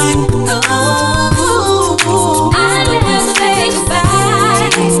goodbye. Oh, I never say goodbye.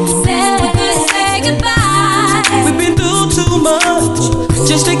 Never could say goodbye. We've been through too much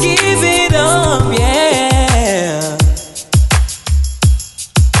just to give it up. Yeah.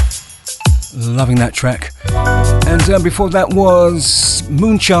 Loving that track. And before that was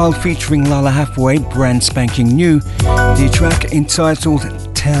Moonchild featuring Lala Hathaway, brand spanking new. The track entitled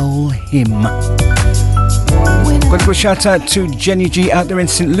Tell Him. Got a shout out to Jenny G out there in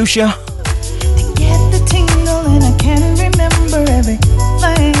St. Lucia. Get the tingle and I can't remember everything.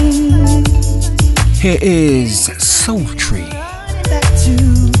 Here is Sultry. Back to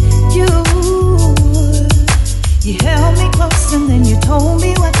you. You held me close and then you told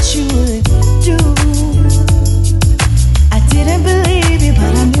me what you would do. I didn't believe you,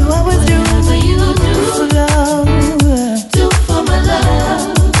 but I knew I was due. Whatever you do for love, do for my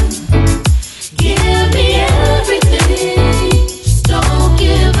love. Give me everything, just don't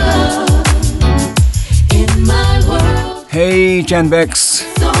give up. In my world, Hey, Jan Bex.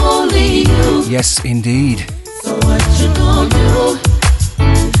 it's only you. Yes, indeed. So what you gonna do?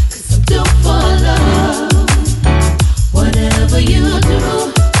 'Cause I'm due for love. Whatever you do,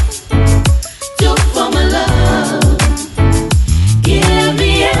 do for my love. Give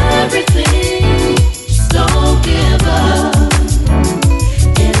me everything, just don't give up.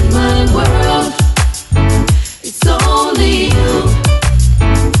 In my world, it's only you.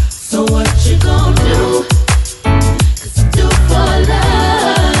 So what you gonna do? 'Cause I'm due for love.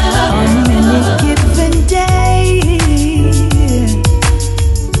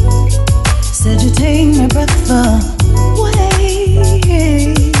 breath away.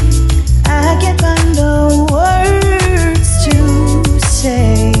 I can't find the words to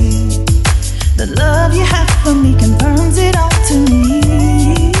say. The love you have for me confirms it all to me.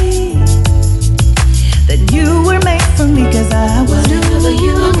 That you were made for me, 'cause I will do whatever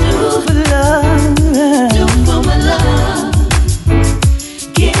you do for love. Do for my love.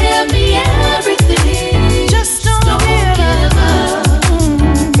 Give me everything. Just don't give up.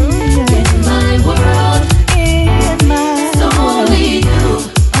 In my world, it's only you.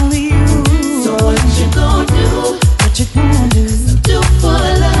 So what you gonna do? What you gonna do? Do for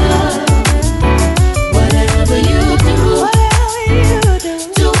love. Whatever you do,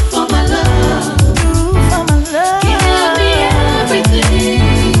 do for my love. Give me everything.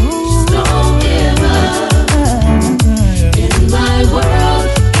 Just don't give up. In my world,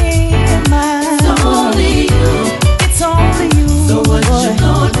 it's only you. It's only you. So what you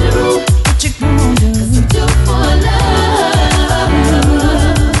gonna do? What you gonna do? Do for love.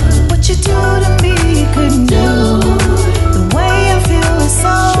 What you do to me, you couldn't do. The way I feel is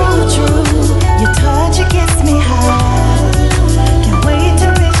so true. Your touch, it gets me high. Can't wait to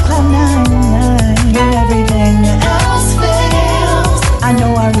reach cloud 9. Everything else fails. I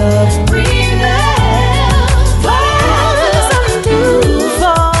know our love prevails. What does I do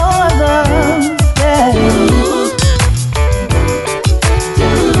for love? Yeah.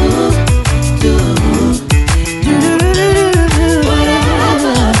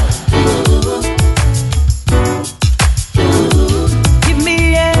 Give me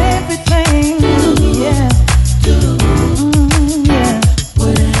everything. Yeah.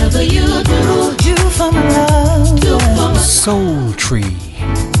 Whatever you do for my love. Do for my Soul Tree.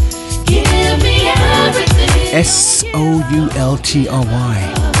 Give me everything. SOULTRY.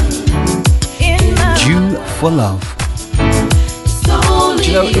 In my Due for love. Do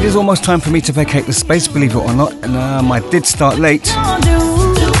you know, it is almost time for me to vacate the space, believe it or not. And I did start late.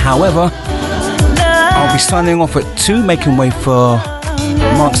 However, I'll be signing off at 2, making way for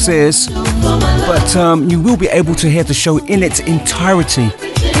Mark Sears. But you will be able to hear the show in its entirety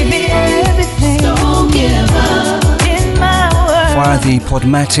give me everything. Don't give up. In my world, via the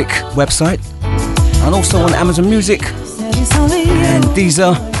Podmatic website and also on Amazon Music it's only you. and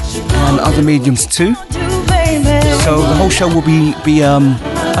Deezer and other mediums too. So the whole show will be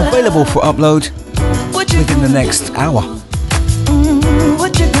available for upload within the next hour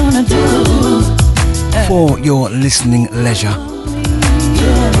What you gonna do? for your listening leisure.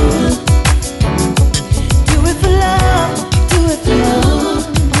 Do it for love. Do it for love.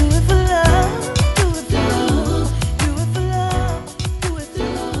 Do it for love. Do it for love. Do it for love. Do it for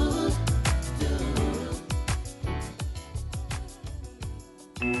love.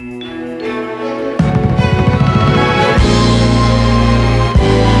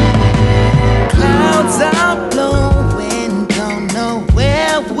 Clouds are blowing, don't know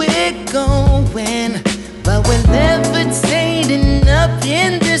where we're going, but we're levitating up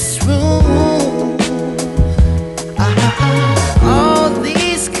in this room. All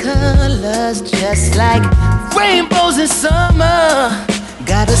these colors, just like rainbows in summer,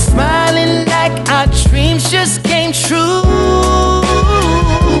 got us smiling like our dreams just came true.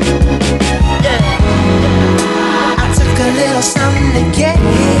 Yeah. I took a little something to get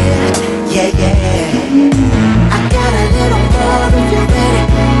here. Yeah, yeah. I got a little more if you're ready.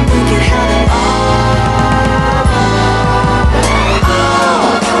 We can have it all.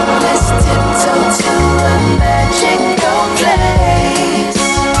 Let's tiptoe to a magical place.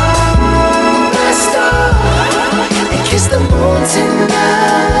 Blast off and kiss the moon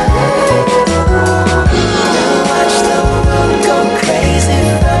tonight. Watch the world go crazy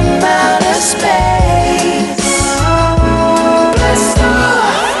from outer space. Blast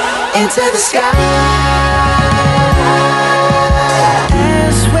off into the sky.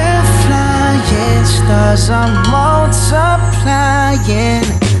 As we're flying, stars are multiplying.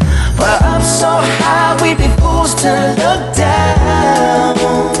 We're up so high, we'd be fools to look down.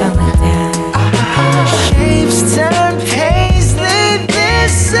 Shapes turn paisley,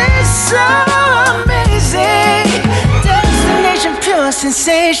 this is so amazing. Destination, pure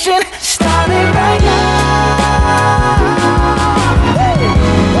sensation, starting right now.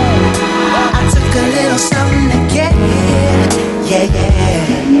 I took a little something to get here. Yeah,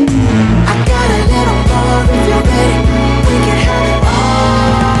 yeah. I got a little more if you're ready. We can have it all.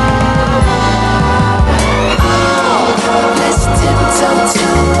 Let's tiptoe to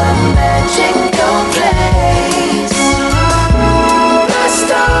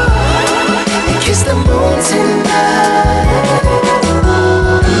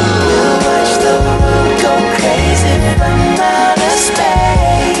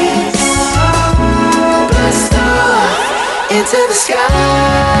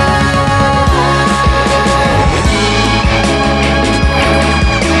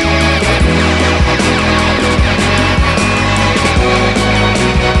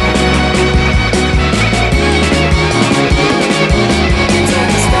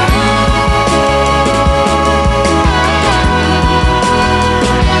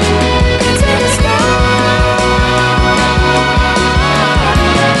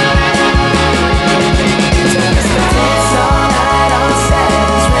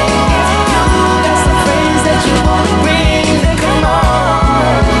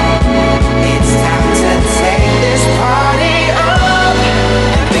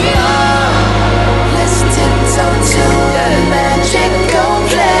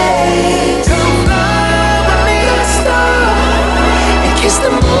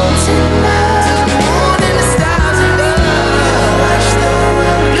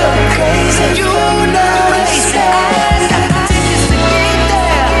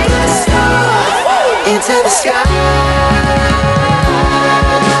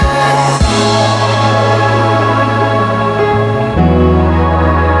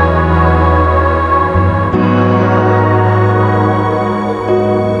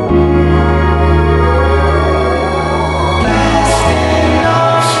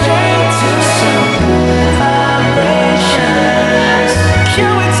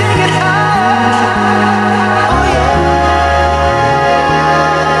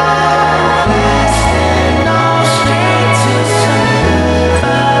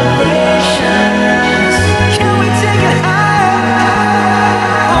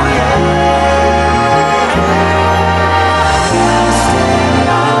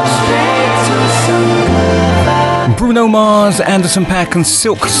Bruno Mars, Anderson .Paak and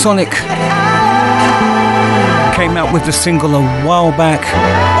Silk Sonic came out with the single a while back,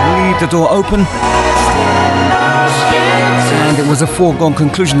 Leave the Door Open, and it was a foregone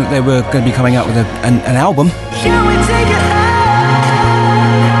conclusion that they were going to be coming out with an album. The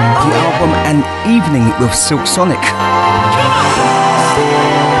album An Evening with Silk Sonic.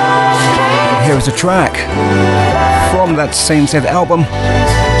 And here is a track from that same said album,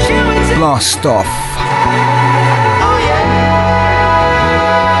 Blast Off.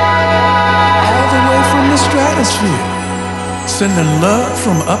 Stratosphere, sending love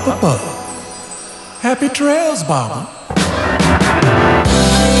from up above. Happy trails, Baba.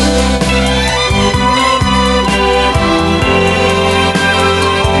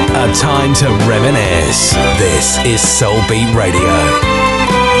 A time to reminisce. This is Soul Beat Radio.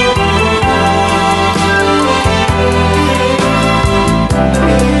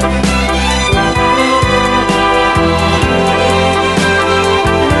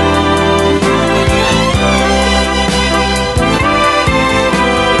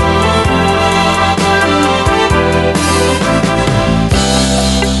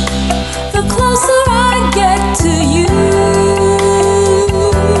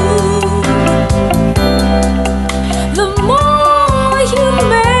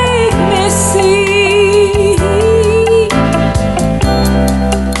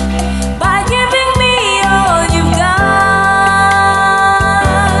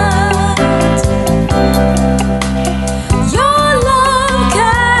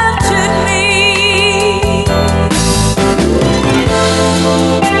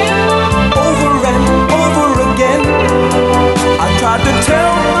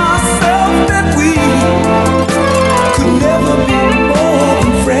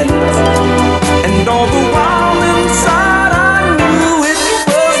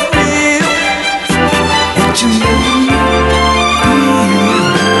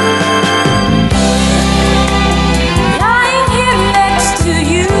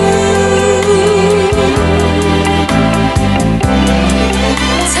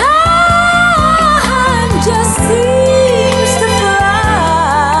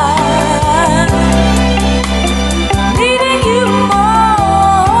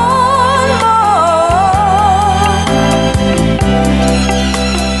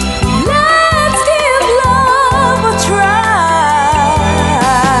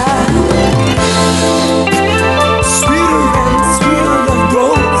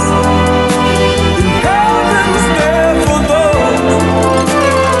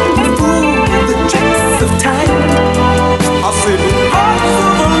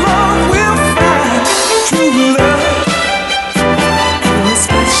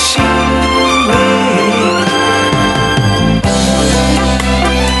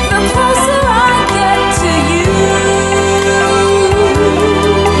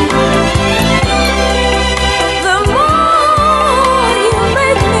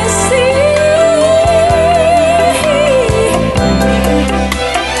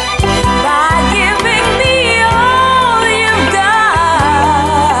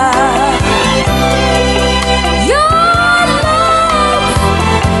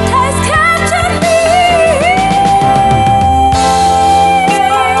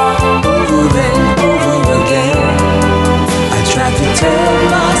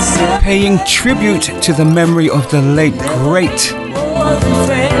 paying tribute to the memory of the late, great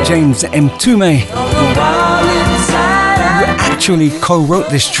James Mtume, who actually co-wrote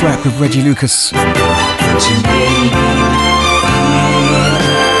this track with Reggie Lucas.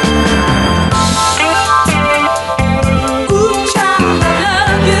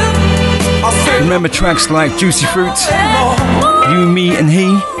 Remember tracks like Juicy Fruit, You, Me and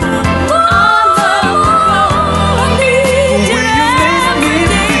He?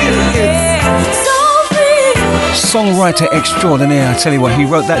 Songwriter extraordinaire, I tell you what, he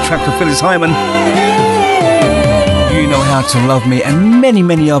wrote that track for Phyllis Hyman. You Know How to Love Me, and many,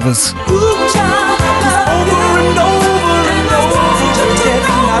 many others.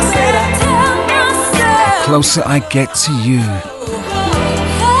 Closer I Get to You.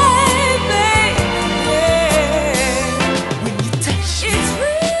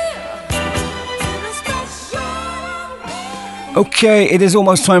 Okay, it is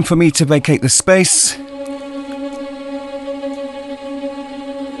almost time for me to vacate the space.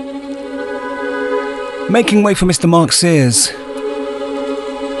 Making way for Mr. Mark Sears.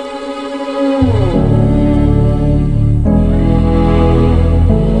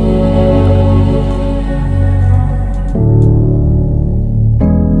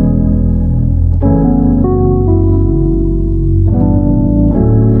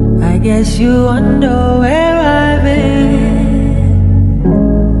 I guess you wonder where I've been.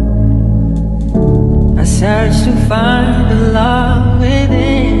 I searched to find the love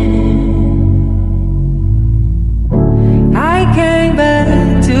within. I came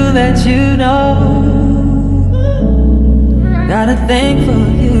back to let you know. Got a thing for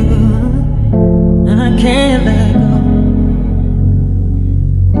you, and I can't let go.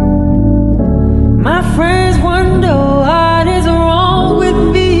 My friends wonder what is wrong with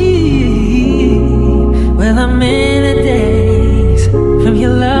me. Well, I'm in a daze from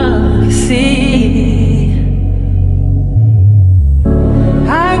your love, you see.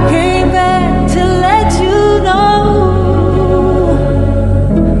 I came back to let you know.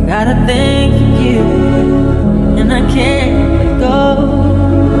 Got a thing for you, and I can't let go.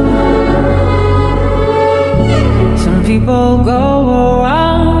 Some people go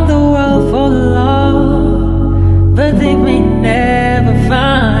around the world for love, but they may never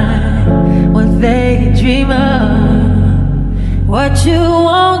find what they dream of. What you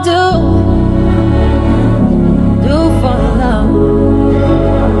won't do for love.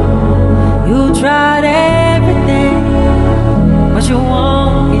 You tried everything, but you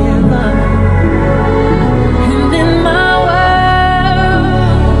won't give up. And in my world,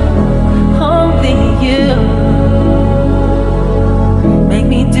 only you make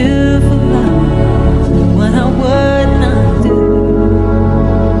me do for love what I would not do.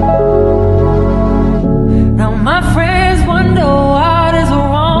 Now my friends wonder what is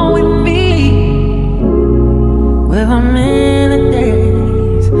wrong with me. Well, I'm in a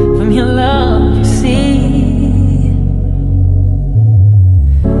daze from your love, you see.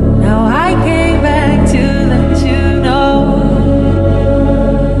 Now I came back to let you know.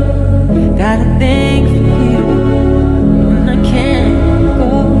 Got a thing for you, and I can't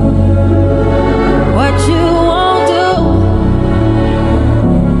go. What you won't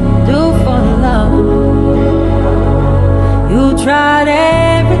do for love. You tried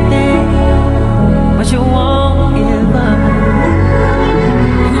everything, but you won't give up.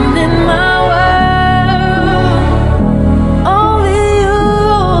 And in my world, only you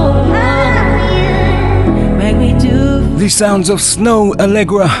make me do The sounds of Snow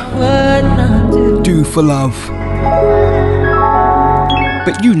Allegra, what not do. Do for Love.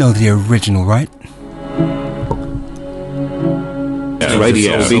 But you know the original, right?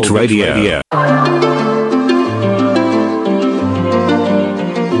 Radio, Beat Radio.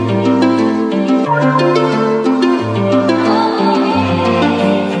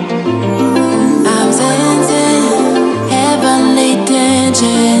 I'm sensing heavenly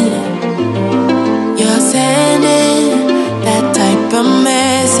tension. You're sending that type of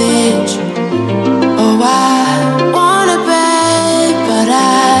message. Oh, I wanna beg, but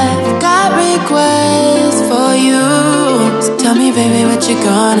I've got requests for you. So tell me, baby, what you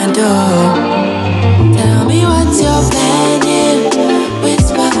gonna do? Tell me what's your plan here.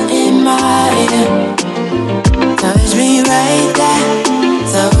 Whisper in my ear. Touch me right there.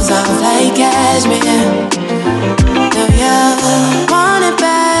 So soft like cashmere. Know you want it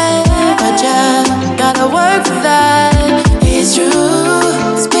bad, but you gotta work for that. It's true,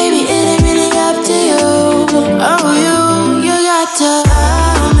 'cause baby, it ain't really up to you. Oh, you got to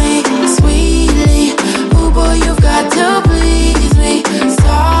love me sweetly. Oh boy, you've got to please me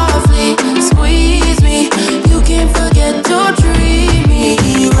softly. Squeeze me, you can't forget to treat me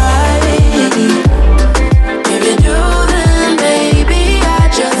right.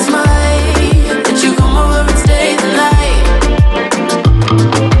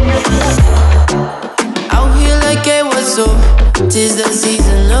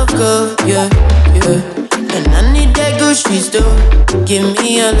 give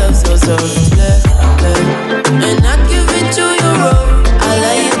me your love so soft, and I give it to you raw. I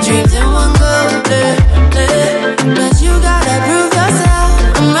let your dreams in one go, but you gotta prove yourself.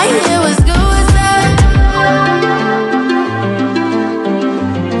 I'm right here, what's good with that?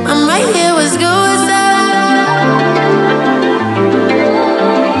 I'm right here, what's good with that?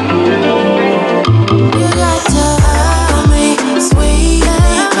 You got to hold me, sweet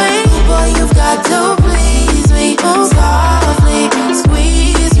boy, you've got to please me, softly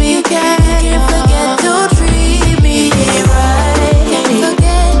squeeze me. You can't forget to treat me right. Can't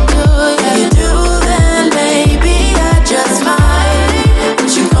forget to you do then, baby, I just might.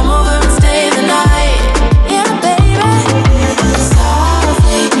 Would you come over and stay the night? Yeah, baby.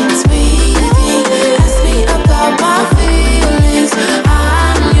 Softly speaking, ask me about my feelings.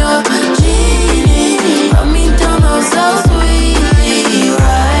 I'm your genie, but me don't know so sweetly,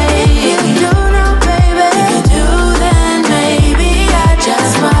 right? You do now, baby. You do then, maybe I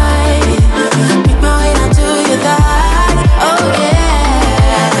just might make my way down to your thighs. Oh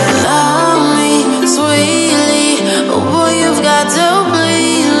yeah, love me sweetly. Oh boy, you've got to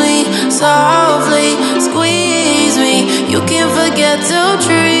please me, softly squeeze me. You can't forget to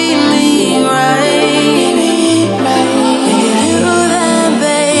treat me right. You do that,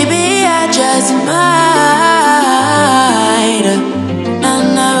 baby, I just might.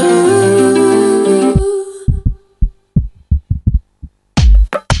 Nah.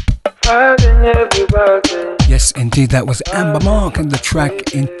 Yes, indeed, that was Amber Mark and the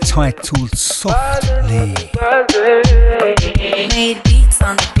track entitled Softly. Made beats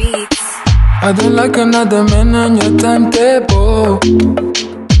on the beats. I don't like another man on your timetable.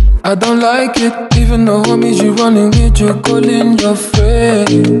 I don't like it, even though homies you running with, you calling your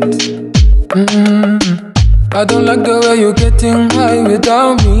friends. I don't like the way you're getting high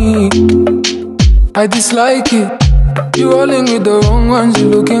without me. I dislike it. You rolling with the wrong ones, you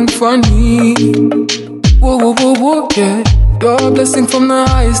looking funny. Whoa, yeah. You're a blessing from the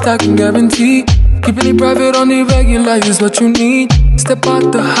highest, I can guarantee. Keeping it private on the regular is what you need. Step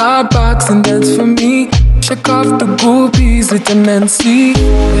out the hard box and dance for me. Shake off the groupies with an NC.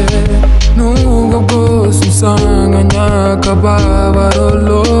 Yeah. No go song anya kababa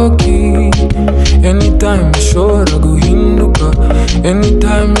loki. Anytime you show I go hinduka.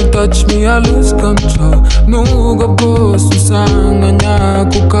 Anytime you touch me I lose control. No go song anya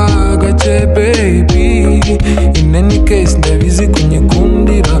kukaga che baby. In any case there is a kunye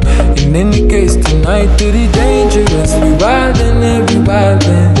kundira. In any case tonight it is dangerous. We wildin', we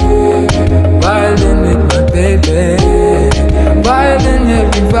wildin', wildin' with my baby. Wildin',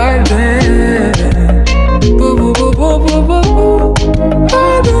 we wildin', boo boo boo boo boo boo.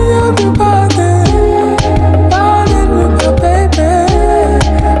 Wildin', we wildin', wildin' with my baby.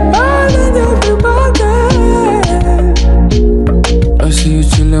 Wildin', we wildin'. I see you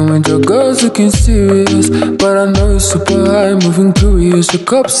chillin' with your girls looking serious, but I know you're super high, moving curious. Your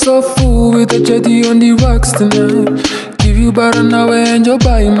cup's so full with a jetty on the rocks tonight. Give you about an hour and you're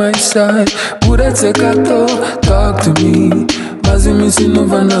by my side. Would I take a talk to me? Mazzy missing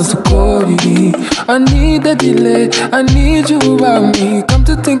over now to call you. I need a delay, I need you around me. Come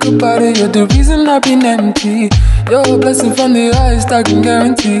to think about it, you're the reason I've been empty. You're a blessing from the highest, I can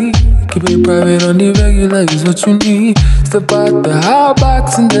guarantee. Keeping it private on the regular is what you need. Step out the hard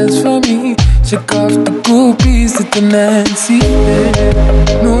box and dance for me. Shake off the groupies to the Nancy.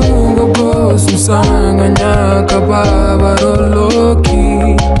 No go some song anya kababa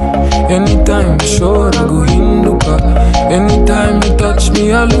loki. Anytime you show I go hinduka. Anytime you touch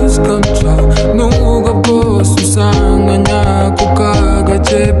me I lose control. No go some song anya kukaga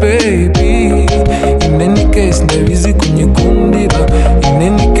che baby. In any case there is a kunye kundira. In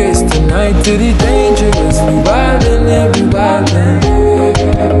any case tonight it is dangerous. We wildin', we wildin',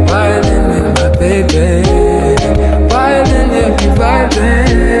 wildin' with my baby. Wildin', we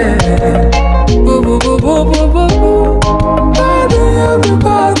wildin', boo boo boo boo boo boo boo. Wildin', we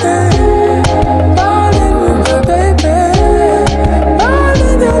wildin', wildin' with my baby.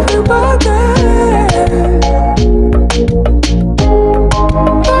 Wildin', we wildin',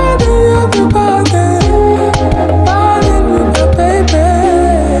 wildin', we wildin', wildin' with my baby.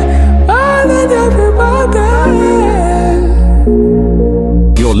 Wildin', we wildin'.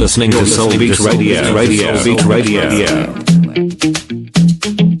 You're listening to Soul Beat Radio. Soul Beat Radio. Yeah.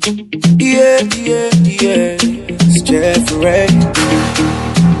 It's Jeffrey.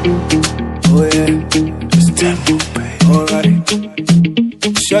 Oh yeah. It's tempo, baby. Alright.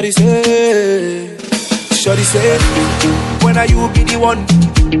 Shorty said, when are you be the one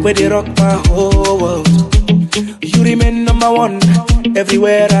where they rock my whole world? You remain number one,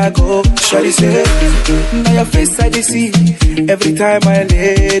 everywhere I go. Shawty say, now your face I dey see every time I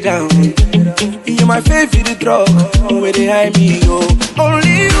lay down. You're my favorite drug, where they hide me, oh.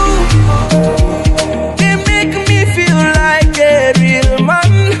 Only you, they make me feel like a real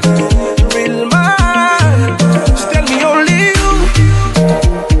man, real man. Just tell me only you,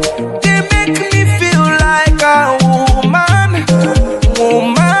 they make me feel like a woman,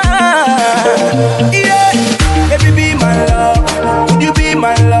 woman. Yeah, baby be my love, would you be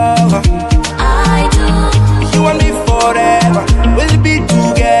my lover? I do. You and me forever, we'll be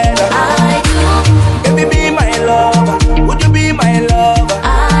together. I do. Baby be my lover, would you be my lover?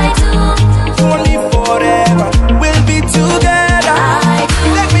 I do. You and me forever, we'll be together. I do.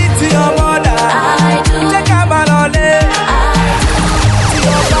 Take me to your mother. I do. Take a man on it. To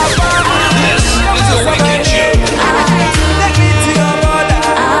your papa. This is a wicked show. Take me to your mother.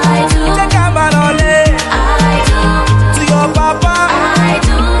 I do. Take a man on it. I do. To your papa. I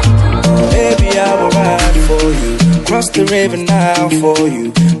do. Baby, I will ride for you. Cross the river now for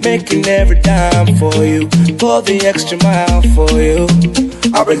you. Making every dime for you. Pour the extra mile for you.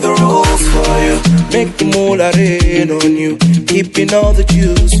 I'll break the rules for you. Make the moolah rain on you. Keeping all the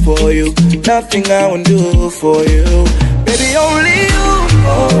juice for you. Nothing I won't do for you. Baby, only you.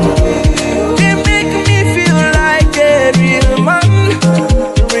 They make me feel like a real man.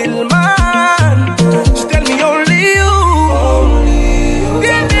 Real man. Just tell me only you.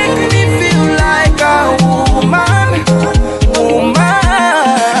 They make me feel like a woman.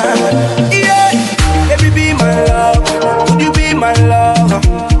 Woman. Yeah. Baby, be my love. Would you be my lover?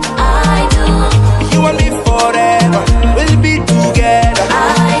 I do. You and me forever, we'll be together. I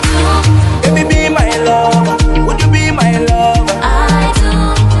do. Baby, be my lover. Would you be my lover? I do.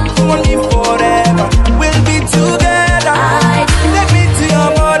 You and me forever, we'll be together. I do. Take me to your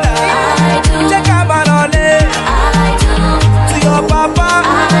mother. I do. Take a man on it. I do. To your papa. I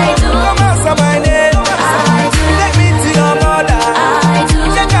do. Come answer my name. Take me to your mother. I do.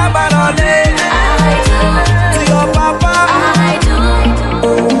 Take a man on it. I do. To your papa. I do.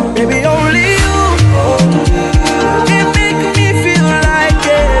 Baby, only you. They make me feel like a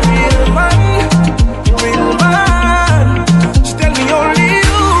real man. Real man. Just tell me only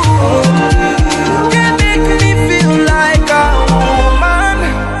you. They make me feel like a woman.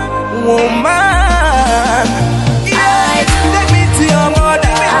 Woman. Yeah. Take me to your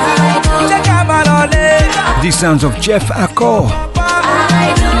mother. Take a man on it. These sounds of Jeff Akor.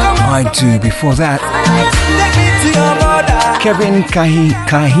 I do. Before that, Take me to your mother. Kevin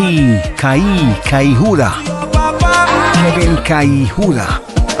Kaihura. Kevin Kaihura.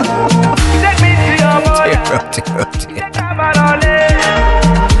 Take me to your mother. Dear. Take a man on it.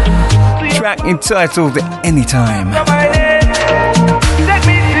 Track entitled Anytime. Take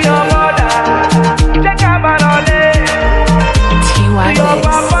me to your mother. Take a man on it. To your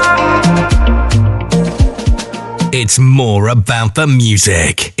papa. It's more about the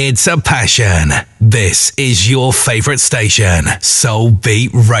music. It's a passion. This is your favorite station, Soul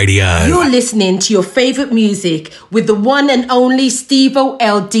Beat Radio. You're listening to your favorite music with the one and only Steve-O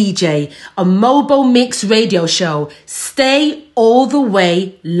L DJ, a Mobo Mix radio show. Stay all the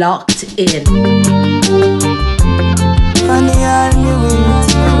way locked in. Honey, I knew it.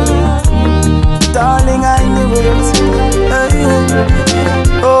 Darling, I knew it.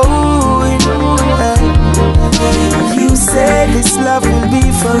 Oh, you said this love will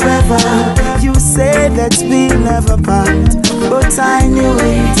be forever. You said that we'll never part. But I knew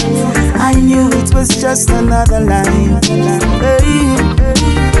it was just another line.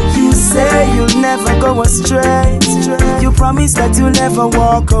 You say you'll never go astray. You promised that you'll never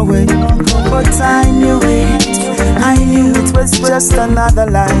walk away. But I knew it was just another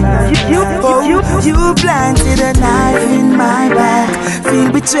line. You planted a knife in my back.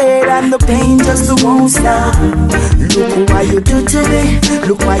 Feel betrayed and the pain just won't stop. Look what you do to me.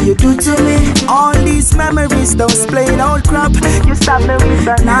 Look what you do to me. All these memories, those plain old crap. You stabbed me with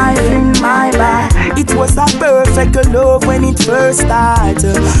a knife in my back. It was a perfect love when it first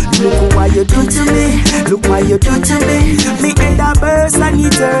started. Look what you do to me. Look what you do to me. Me head a burst and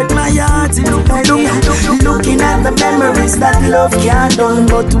it hurt my heart. Looking at the memories that love can't done.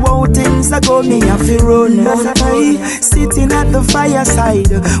 But wow, things are go me have to run. Sitting at the fireside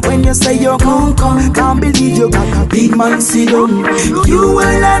when you say you're come. Can't believe you got a big man sit down. You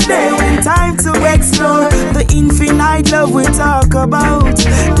were not there when time to explore the infinite love we talk about.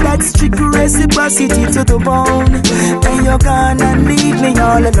 That strict reciprocity to the bone. And you're gone and leave me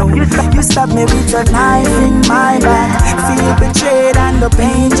all alone. You stabbed me with a knife in my back. Feel betrayed and and the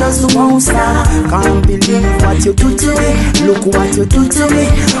pain just won't stop. Can't believe what you do to me. Look what you do to me.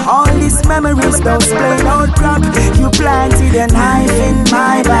 All these memories, those played out crap. You planted a knife in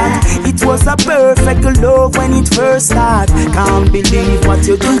my back. It was a perfect love when it first started. Can't believe what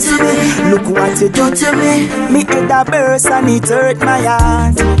you do to me. Look what you do to me. Me head a burst and it hurt my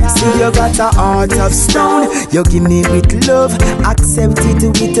heart. See you got a heart of stone. You give me with love, accept it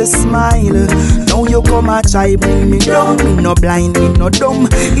with a smile. Now you come and try bring me down. Me no blind, me no dumb.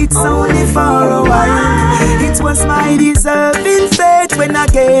 It's only for a while. It was my deserving fate when I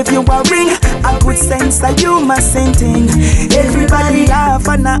gave you a ring. A good sense that you must thing. Everybody laugh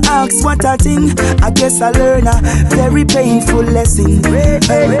and I ask what I think. I guess I learn a very painful lesson.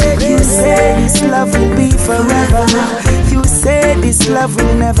 You say this love will be forever. You say this love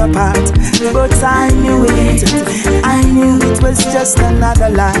will never part. But I knew it. I knew it was just another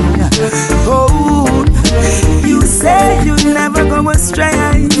lie. Oh, you said you'd never go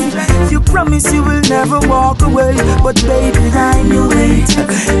astray. You promised you will never walk away. But baby, I knew it.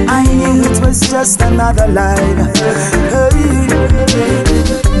 I knew it was just another lie.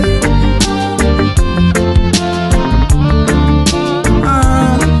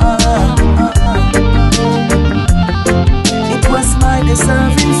 It was my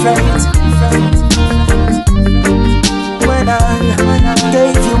deserving fate when I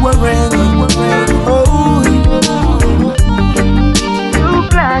gave you a ring. Oh,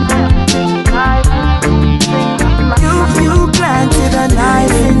 you planted a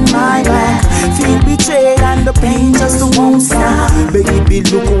knife in my back. Feel betrayed and the pain just won't stop. Baby,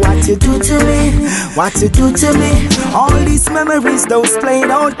 look what you do to me. What you do to me. All these memories, those played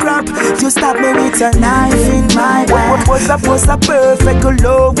out crap. You stabbed me with a knife in my back. What was a perfect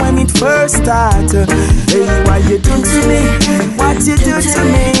love when it first started. Hey, what you do to me. What you do to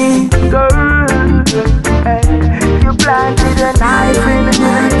me. Girl, hey, you planted a knife in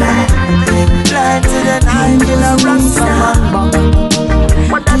my back. Planted a knife in a rock.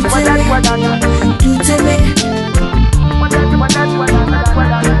 What that do to me?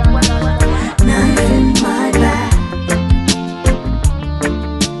 Knife in my back.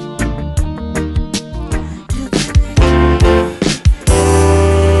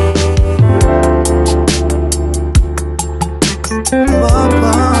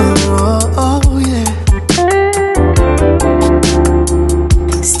 Oh, yeah.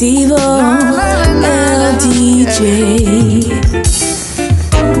 Steve-O, LDJ.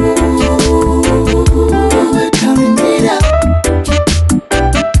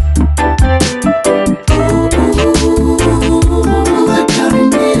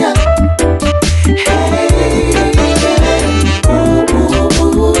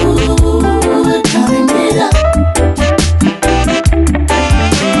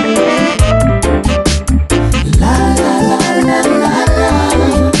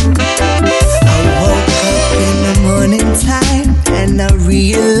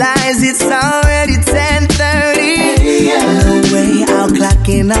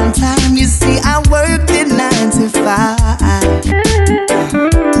 On time, you see, I worked it 9 to 5.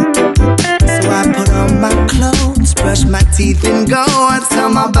 So I put on my clothes, brush my teeth, and go. I tell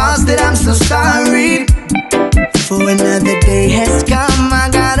my boss that I'm so sorry. For another day has come, I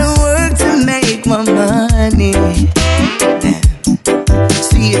gotta work to make my money.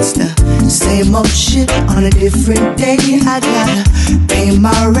 See, it's the same old shit on a different day. I gotta pay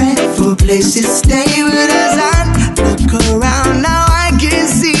my rent for a place to stay. But as I look around now, I can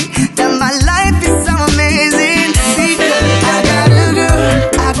see that my life is so amazing. Because I got a girl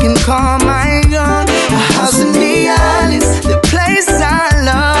I can call my own. A house in the islands, the place I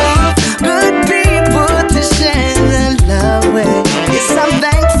love. Good people to share the love with. Yes, I'm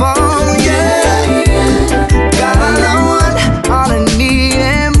thankful, yeah. Got all I want, all I need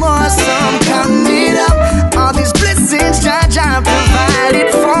and more. So I'm counting it up. All these blessings, Jah provided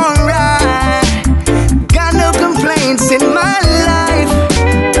for right. Got no complaints in my life.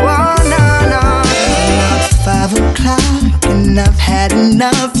 Oh, no. It's 5 o'clock and I've had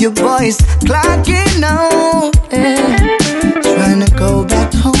enough. Your voice clocking on. Trying to go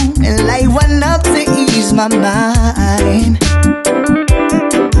back home and light one up to ease my mind.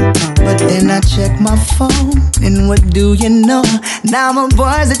 But then I check my phone, and what do you know? Now my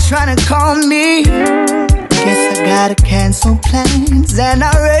boys are trying to call me. Guess I gotta cancel plans and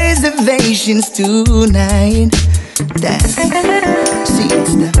our reservations tonight. See,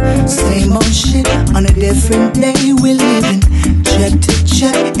 it's the same old shit on a different day. We're living check to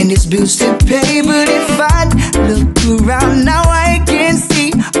check and it's bills to pay. But if I look around now, I can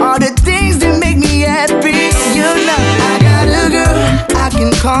see all the things that make me happy. You know, I got a girl I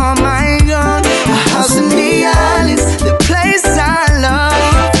can call my own. A house in the islands, the place I love.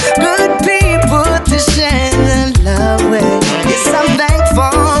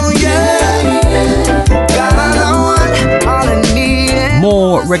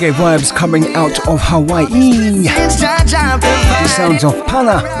 reggae vibes coming out of Hawaii. The sounds of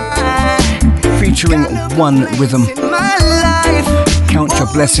Pana featuring One Rhythm. Count Your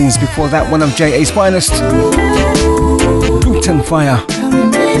Blessings. Before that, one of J.A.'s finest, Boot and Fire,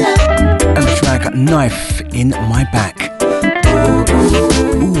 and the track Knife in My Back.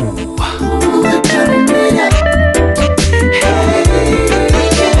 Ooh.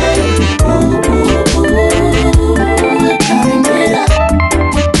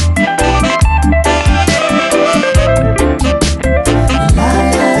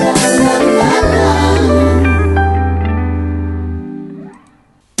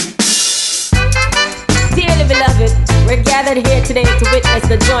 Here today to witness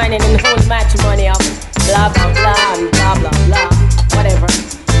the joining in holy matrimony of blah blah blah and blah blah blah, whatever.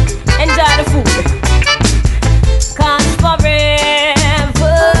 Enjoy the food. Cause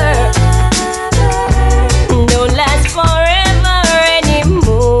forever don't last forever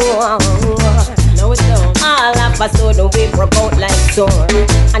anymore. No, it don't. All of a sudden we broke out like sword.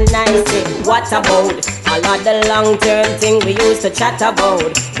 And I say, what about all of the long-term thing we used to chat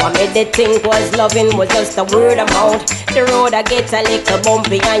about? What made they think was loving was just a word about. The road I get a little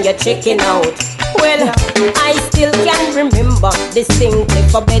bumpy and you're checking out. Well, I still can remember distinctly,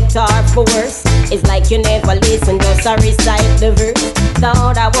 for better or for worse. It's like you never listen, just a recite the verse.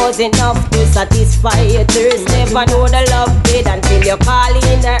 Thought I was enough to satisfy your thirst. Never know the love did until you call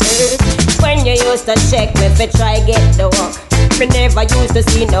in the earth. When you used to check me if try get the work, we never used to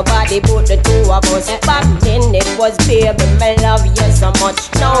see nobody but the two of us. Back then it was baby, me love you so much.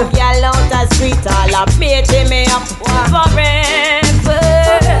 Now y'all out the street all up, beating me up forever.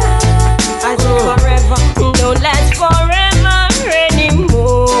 I say forever, don't last forever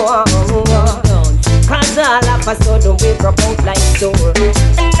anymore. Cause all of a sudden we broke out like sore.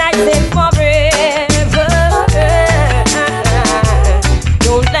 And I say forever,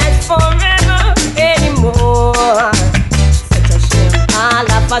 don't last forever anymore. All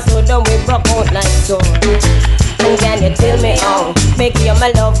of a sudden we broke out like so. And can you tell me how? Make you my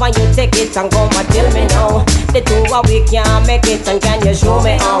love and you take it and come and tell me now. The two of we can't make it and can you show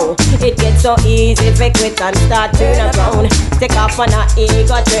me how? It gets so easy if we quit and start turn around. Take off on a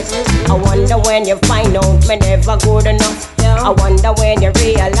ego trip. I wonder when you find out me never good enough. I wonder when you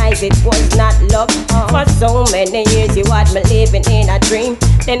realize it was not love. For so many years you had me living in a dream.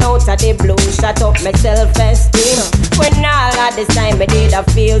 Then out of the blue shut up my self-esteem. When all of this time I did I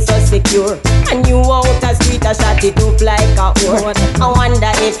feel so secure. And you out the street I shot it up like a whore. I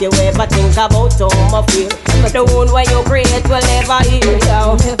wonder if you ever think about how I feel. The one way you create will never heal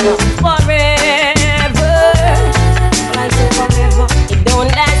you. Forever, it don't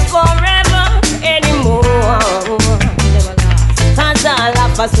last forever anymore. Cause all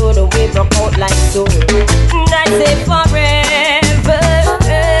of a sudden we broke out like so. And I say forever,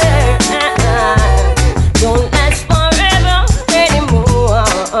 don't last forever anymore.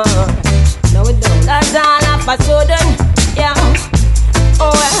 No it don't. Cause all of a sudden, yeah.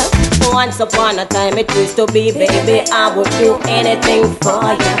 Oh well, once upon a time it used to be, baby, I would do anything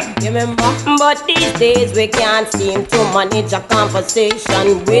for you. Remember? But these days we can't seem to manage a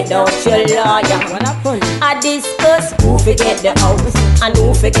conversation without your lawyer. I discuss who forget the house and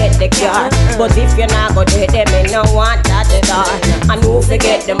who forget the car. But if you're not go there, then me no want that car. And who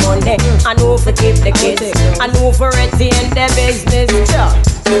forget the money and who for keep the kids and who for retain the business job.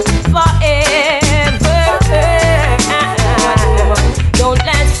 Forever, don't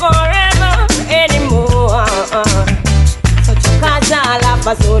last forever anymore. Cause all of a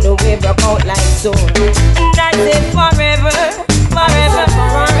sudden we broke out like so. And I say forever, forever,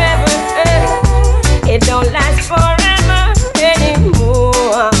 forever. It don't last forever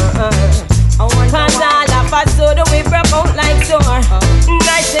anymore. Cause all of a sudden we broke out like so. And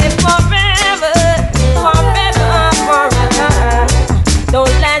I say forever, forever, forever.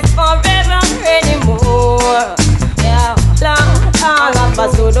 Don't last forever anymore. Yeah, all of a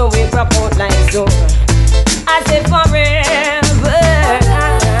sudden we broke out like so. I say forever,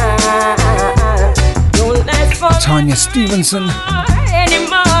 don't last forever Tanya Stevenson,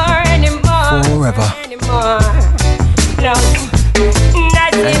 anymore, Forever. anymore. No, I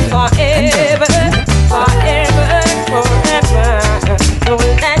say forever, forever, forever.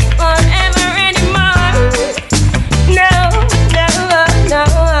 Don't last forever anymore. No,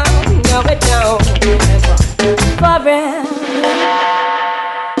 it don't. Forever.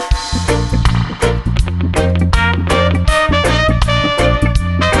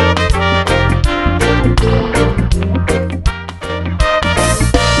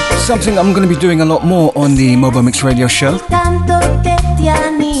 Something I'm going to be doing a lot more on the Mobo Mix Radio Show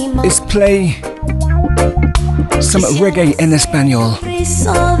is play Some reggae en español.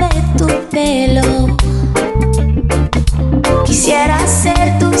 Rizo de tu pelo. Quisiera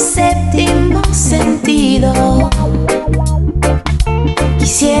ser tu séptimo sentido.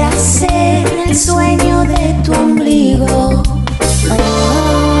 Quisiera ser el sueño de tu ombligo.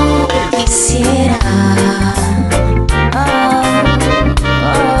 Oh, quisiera.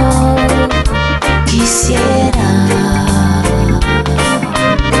 Quisiera.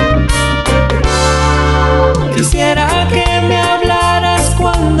 Quisiera que me hablaras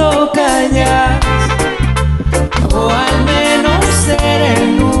cuando callas, o al menos ser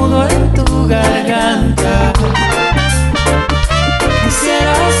el nudo en tu garganta.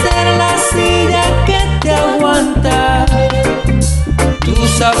 Quisiera ser la silla que te aguanta, tu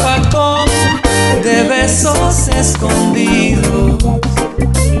zafacón de besos escondidos,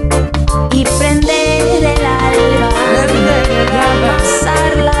 y prender el alba, y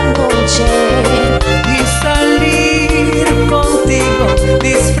pasar la noche, y salir contigo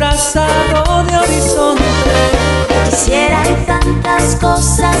disfrazado de horizonte. Quisiera y tantas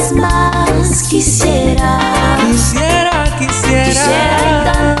cosas más. Quisiera. Quisiera y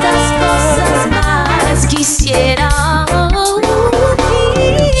tantas cosas más. Quisiera.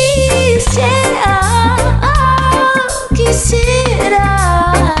 Quisiera.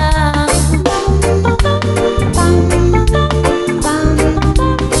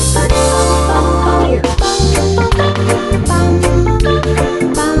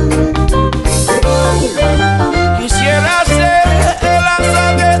 Quisiera ser el asa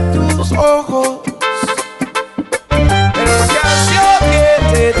de tus ojos, el calcio que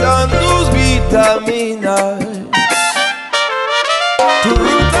te dan tus vitaminas, tu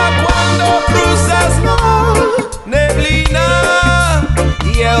ruta cuando cruzas la neblina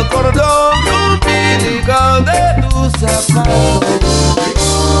y el cordón umbilical de tus zapatos,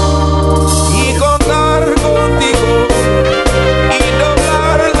 y contar contigo y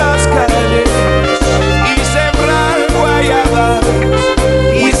doblar las calles y sembrar guayabas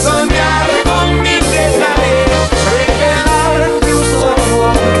y soñar con mil detalles, revelar tus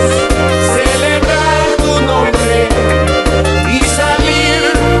ojos, celebrar tu nombre y salir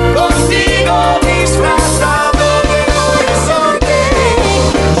contigo disfrazado de horizonte.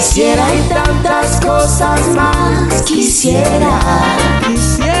 Quisiera y tantas cosas más. Quisiera.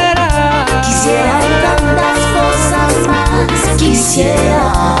 Quisiera y tantas cosas más. Quisiera.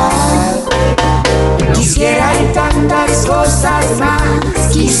 Quisiera y tantas cosas más.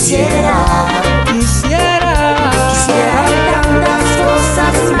 Quisiera. Quisiera y tantas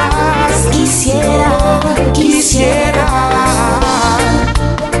cosas más. Quisiera.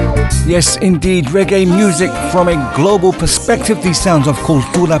 Yes, indeed, reggae music from a global perspective. These sounds of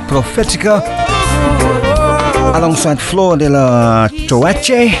Cultura Profética, alongside Flor de la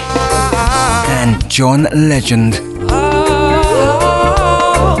Toache and John Legend.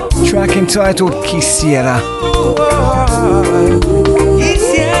 Track entitled Quisiera.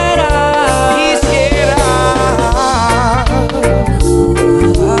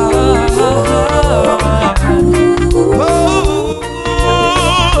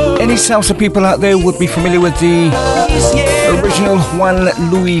 Any salsa people out there would be familiar with the original Juan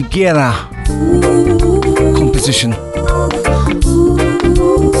Luis Guerra composition.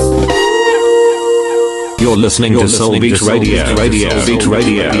 You're listening to Soul Beat Radio.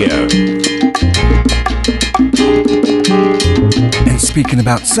 And speaking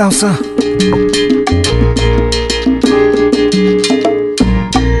about salsa,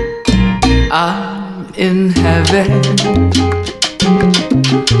 I'm in heaven.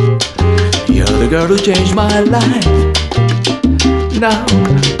 You're the girl who changed my life. Now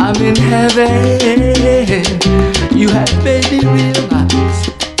I'm in heaven. You have made me realize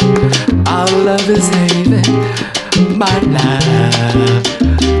our love is haven. My love,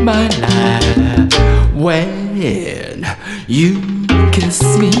 my life. When you kiss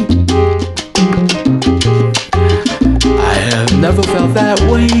me, I have never felt that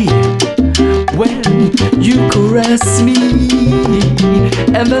way. When you caress me,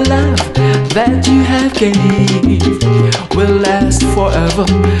 and the love that you have gave will last forever.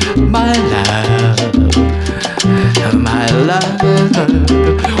 My love, my love.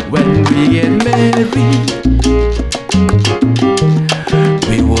 When we get married,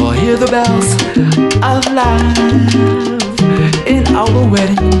 we will hear the bells of life in our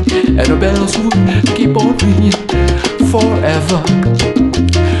wedding, and the bells will keep on ringing forever.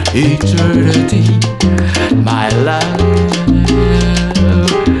 Eternity, my love.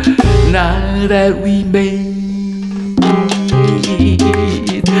 Now that we made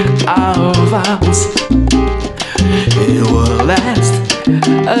our vows, it will last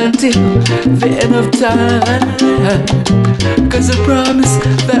until the end of time. 'Cause the promise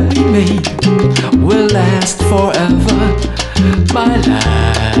that we made will last forever. My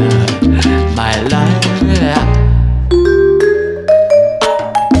life, my life.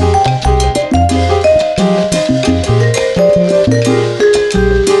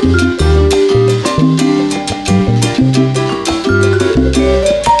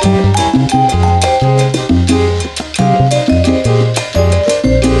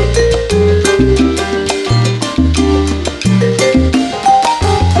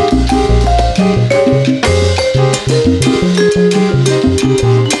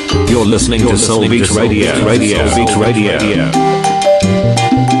 Listening to Soul Beach Radio. Soul Beach Radio.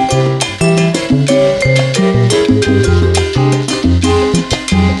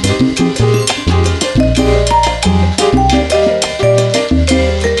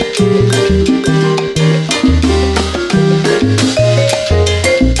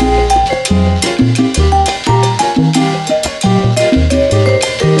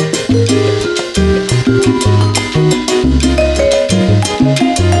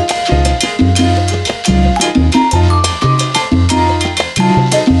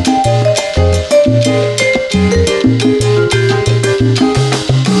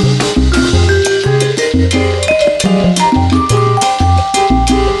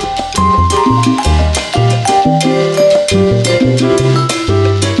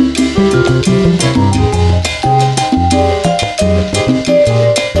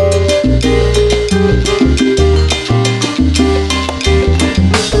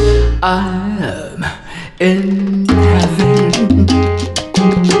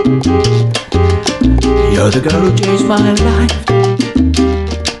 The girl who changed my life.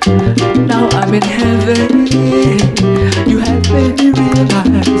 Now I'm in heaven. You have made me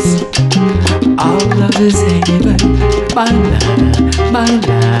realize our love is heaven. My love, my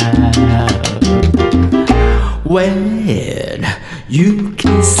love. When you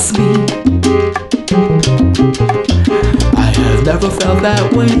kiss me, I have never felt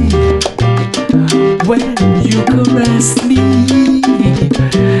that way. When you caress me,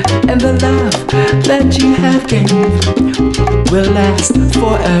 and the love that you have gave will last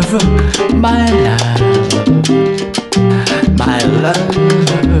forever. My love, my love.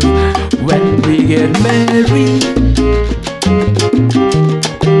 When we get married,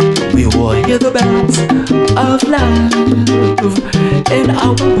 we will hear the bells of love in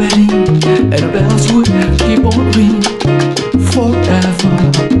our wedding, and the bells would keep on ringing forever,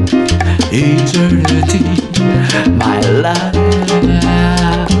 eternity. My love.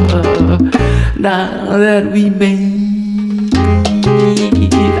 Now that we made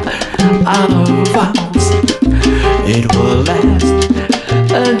our vows, it will last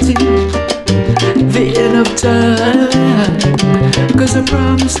until the end of time. 'Cause the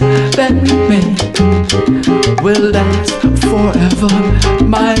promise that we made will last forever.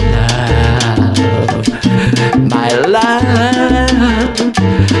 My love, my love,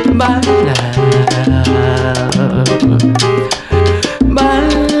 my love, my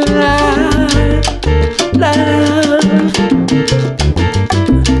love,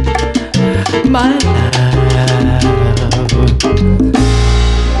 my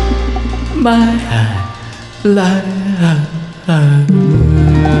love, my love.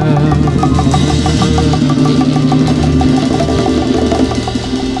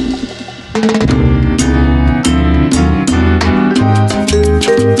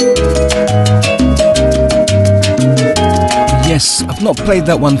 Yes, I've not played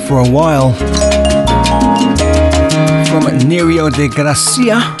that one for a while. From Nerio de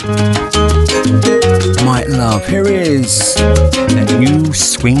Gracia. My love, here is a new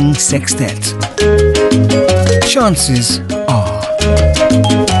swing sextet. Chances are.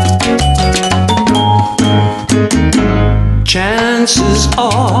 Chances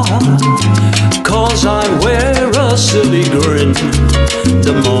are, 'cause I wear a silly grin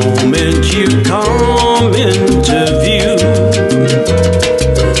the moment you come into view.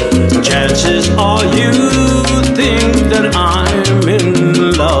 Chances are you think that I'm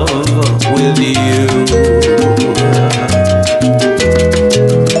in love with you.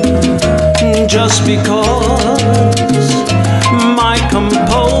 Just because my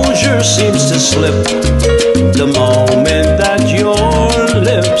composure seems to slip the moment that your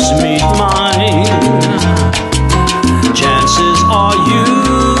lips meet mine. Chances are you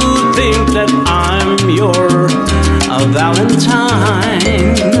think that I'm your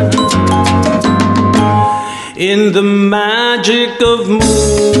Valentine. In the magic of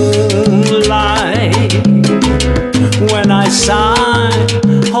moonlight, when I sigh,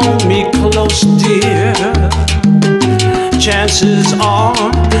 hold me close, dear. Chances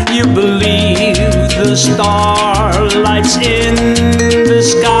are you believe starlights in the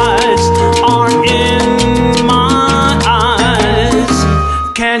skies are in my eyes.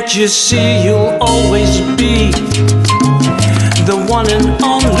 Can't you see you'll always be the one and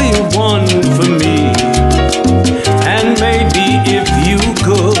only one for me? And maybe if you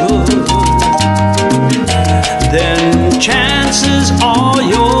could, then chances are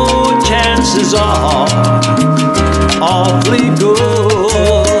your chances are awfully good.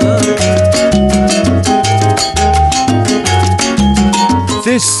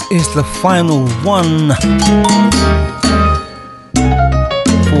 This is the final one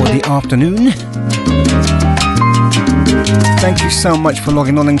for the afternoon. Thank you so much for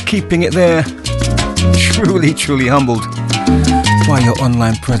logging on and keeping it there. Truly, truly humbled by your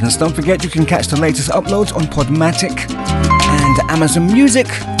online presence. Don't forget you can catch the latest uploads on Podmatic and Amazon Music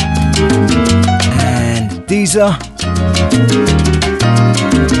and Deezer.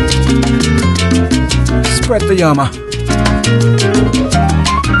 Spread the yama.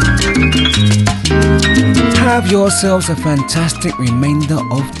 Have yourselves a fantastic remainder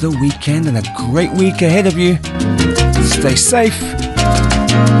of the weekend and a great week ahead of you. Stay safe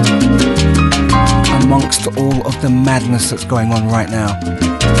amongst all of the madness that's going on right now.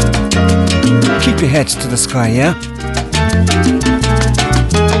 Keep your heads to the sky, yeah?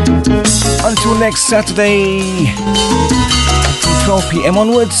 Until next Saturday, from 12 p.m.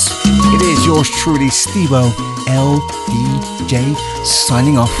 onwards, it is yours truly, Steve-O LDJ,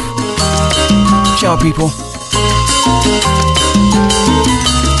 signing off. Ciao, people.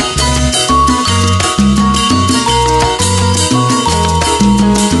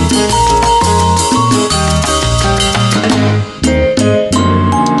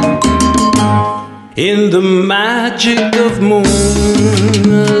 In the magic of moonlight,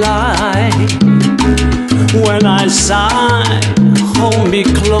 when I sigh, hold me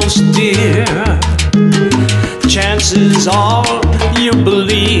close, dear. Chances are you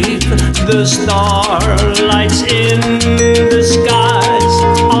believe the starlights in the skies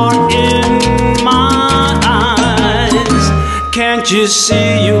are in my eyes. Can't you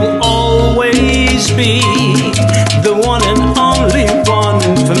see you'll always be the one and only one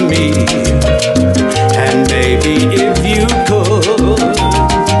for me? And maybe if you could,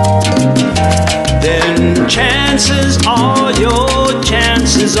 then chances are your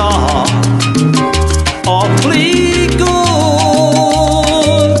chances are awfully good.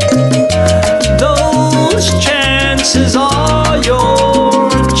 Those chances are your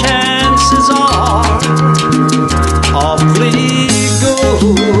chances are awfully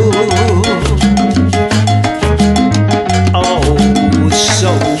good. Oh,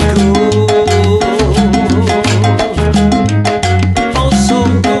 so good.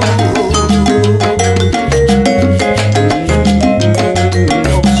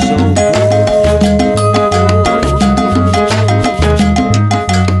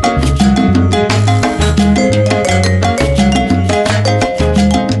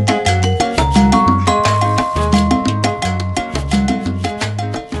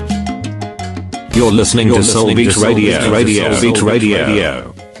 You're listening to Soul Beat Radio.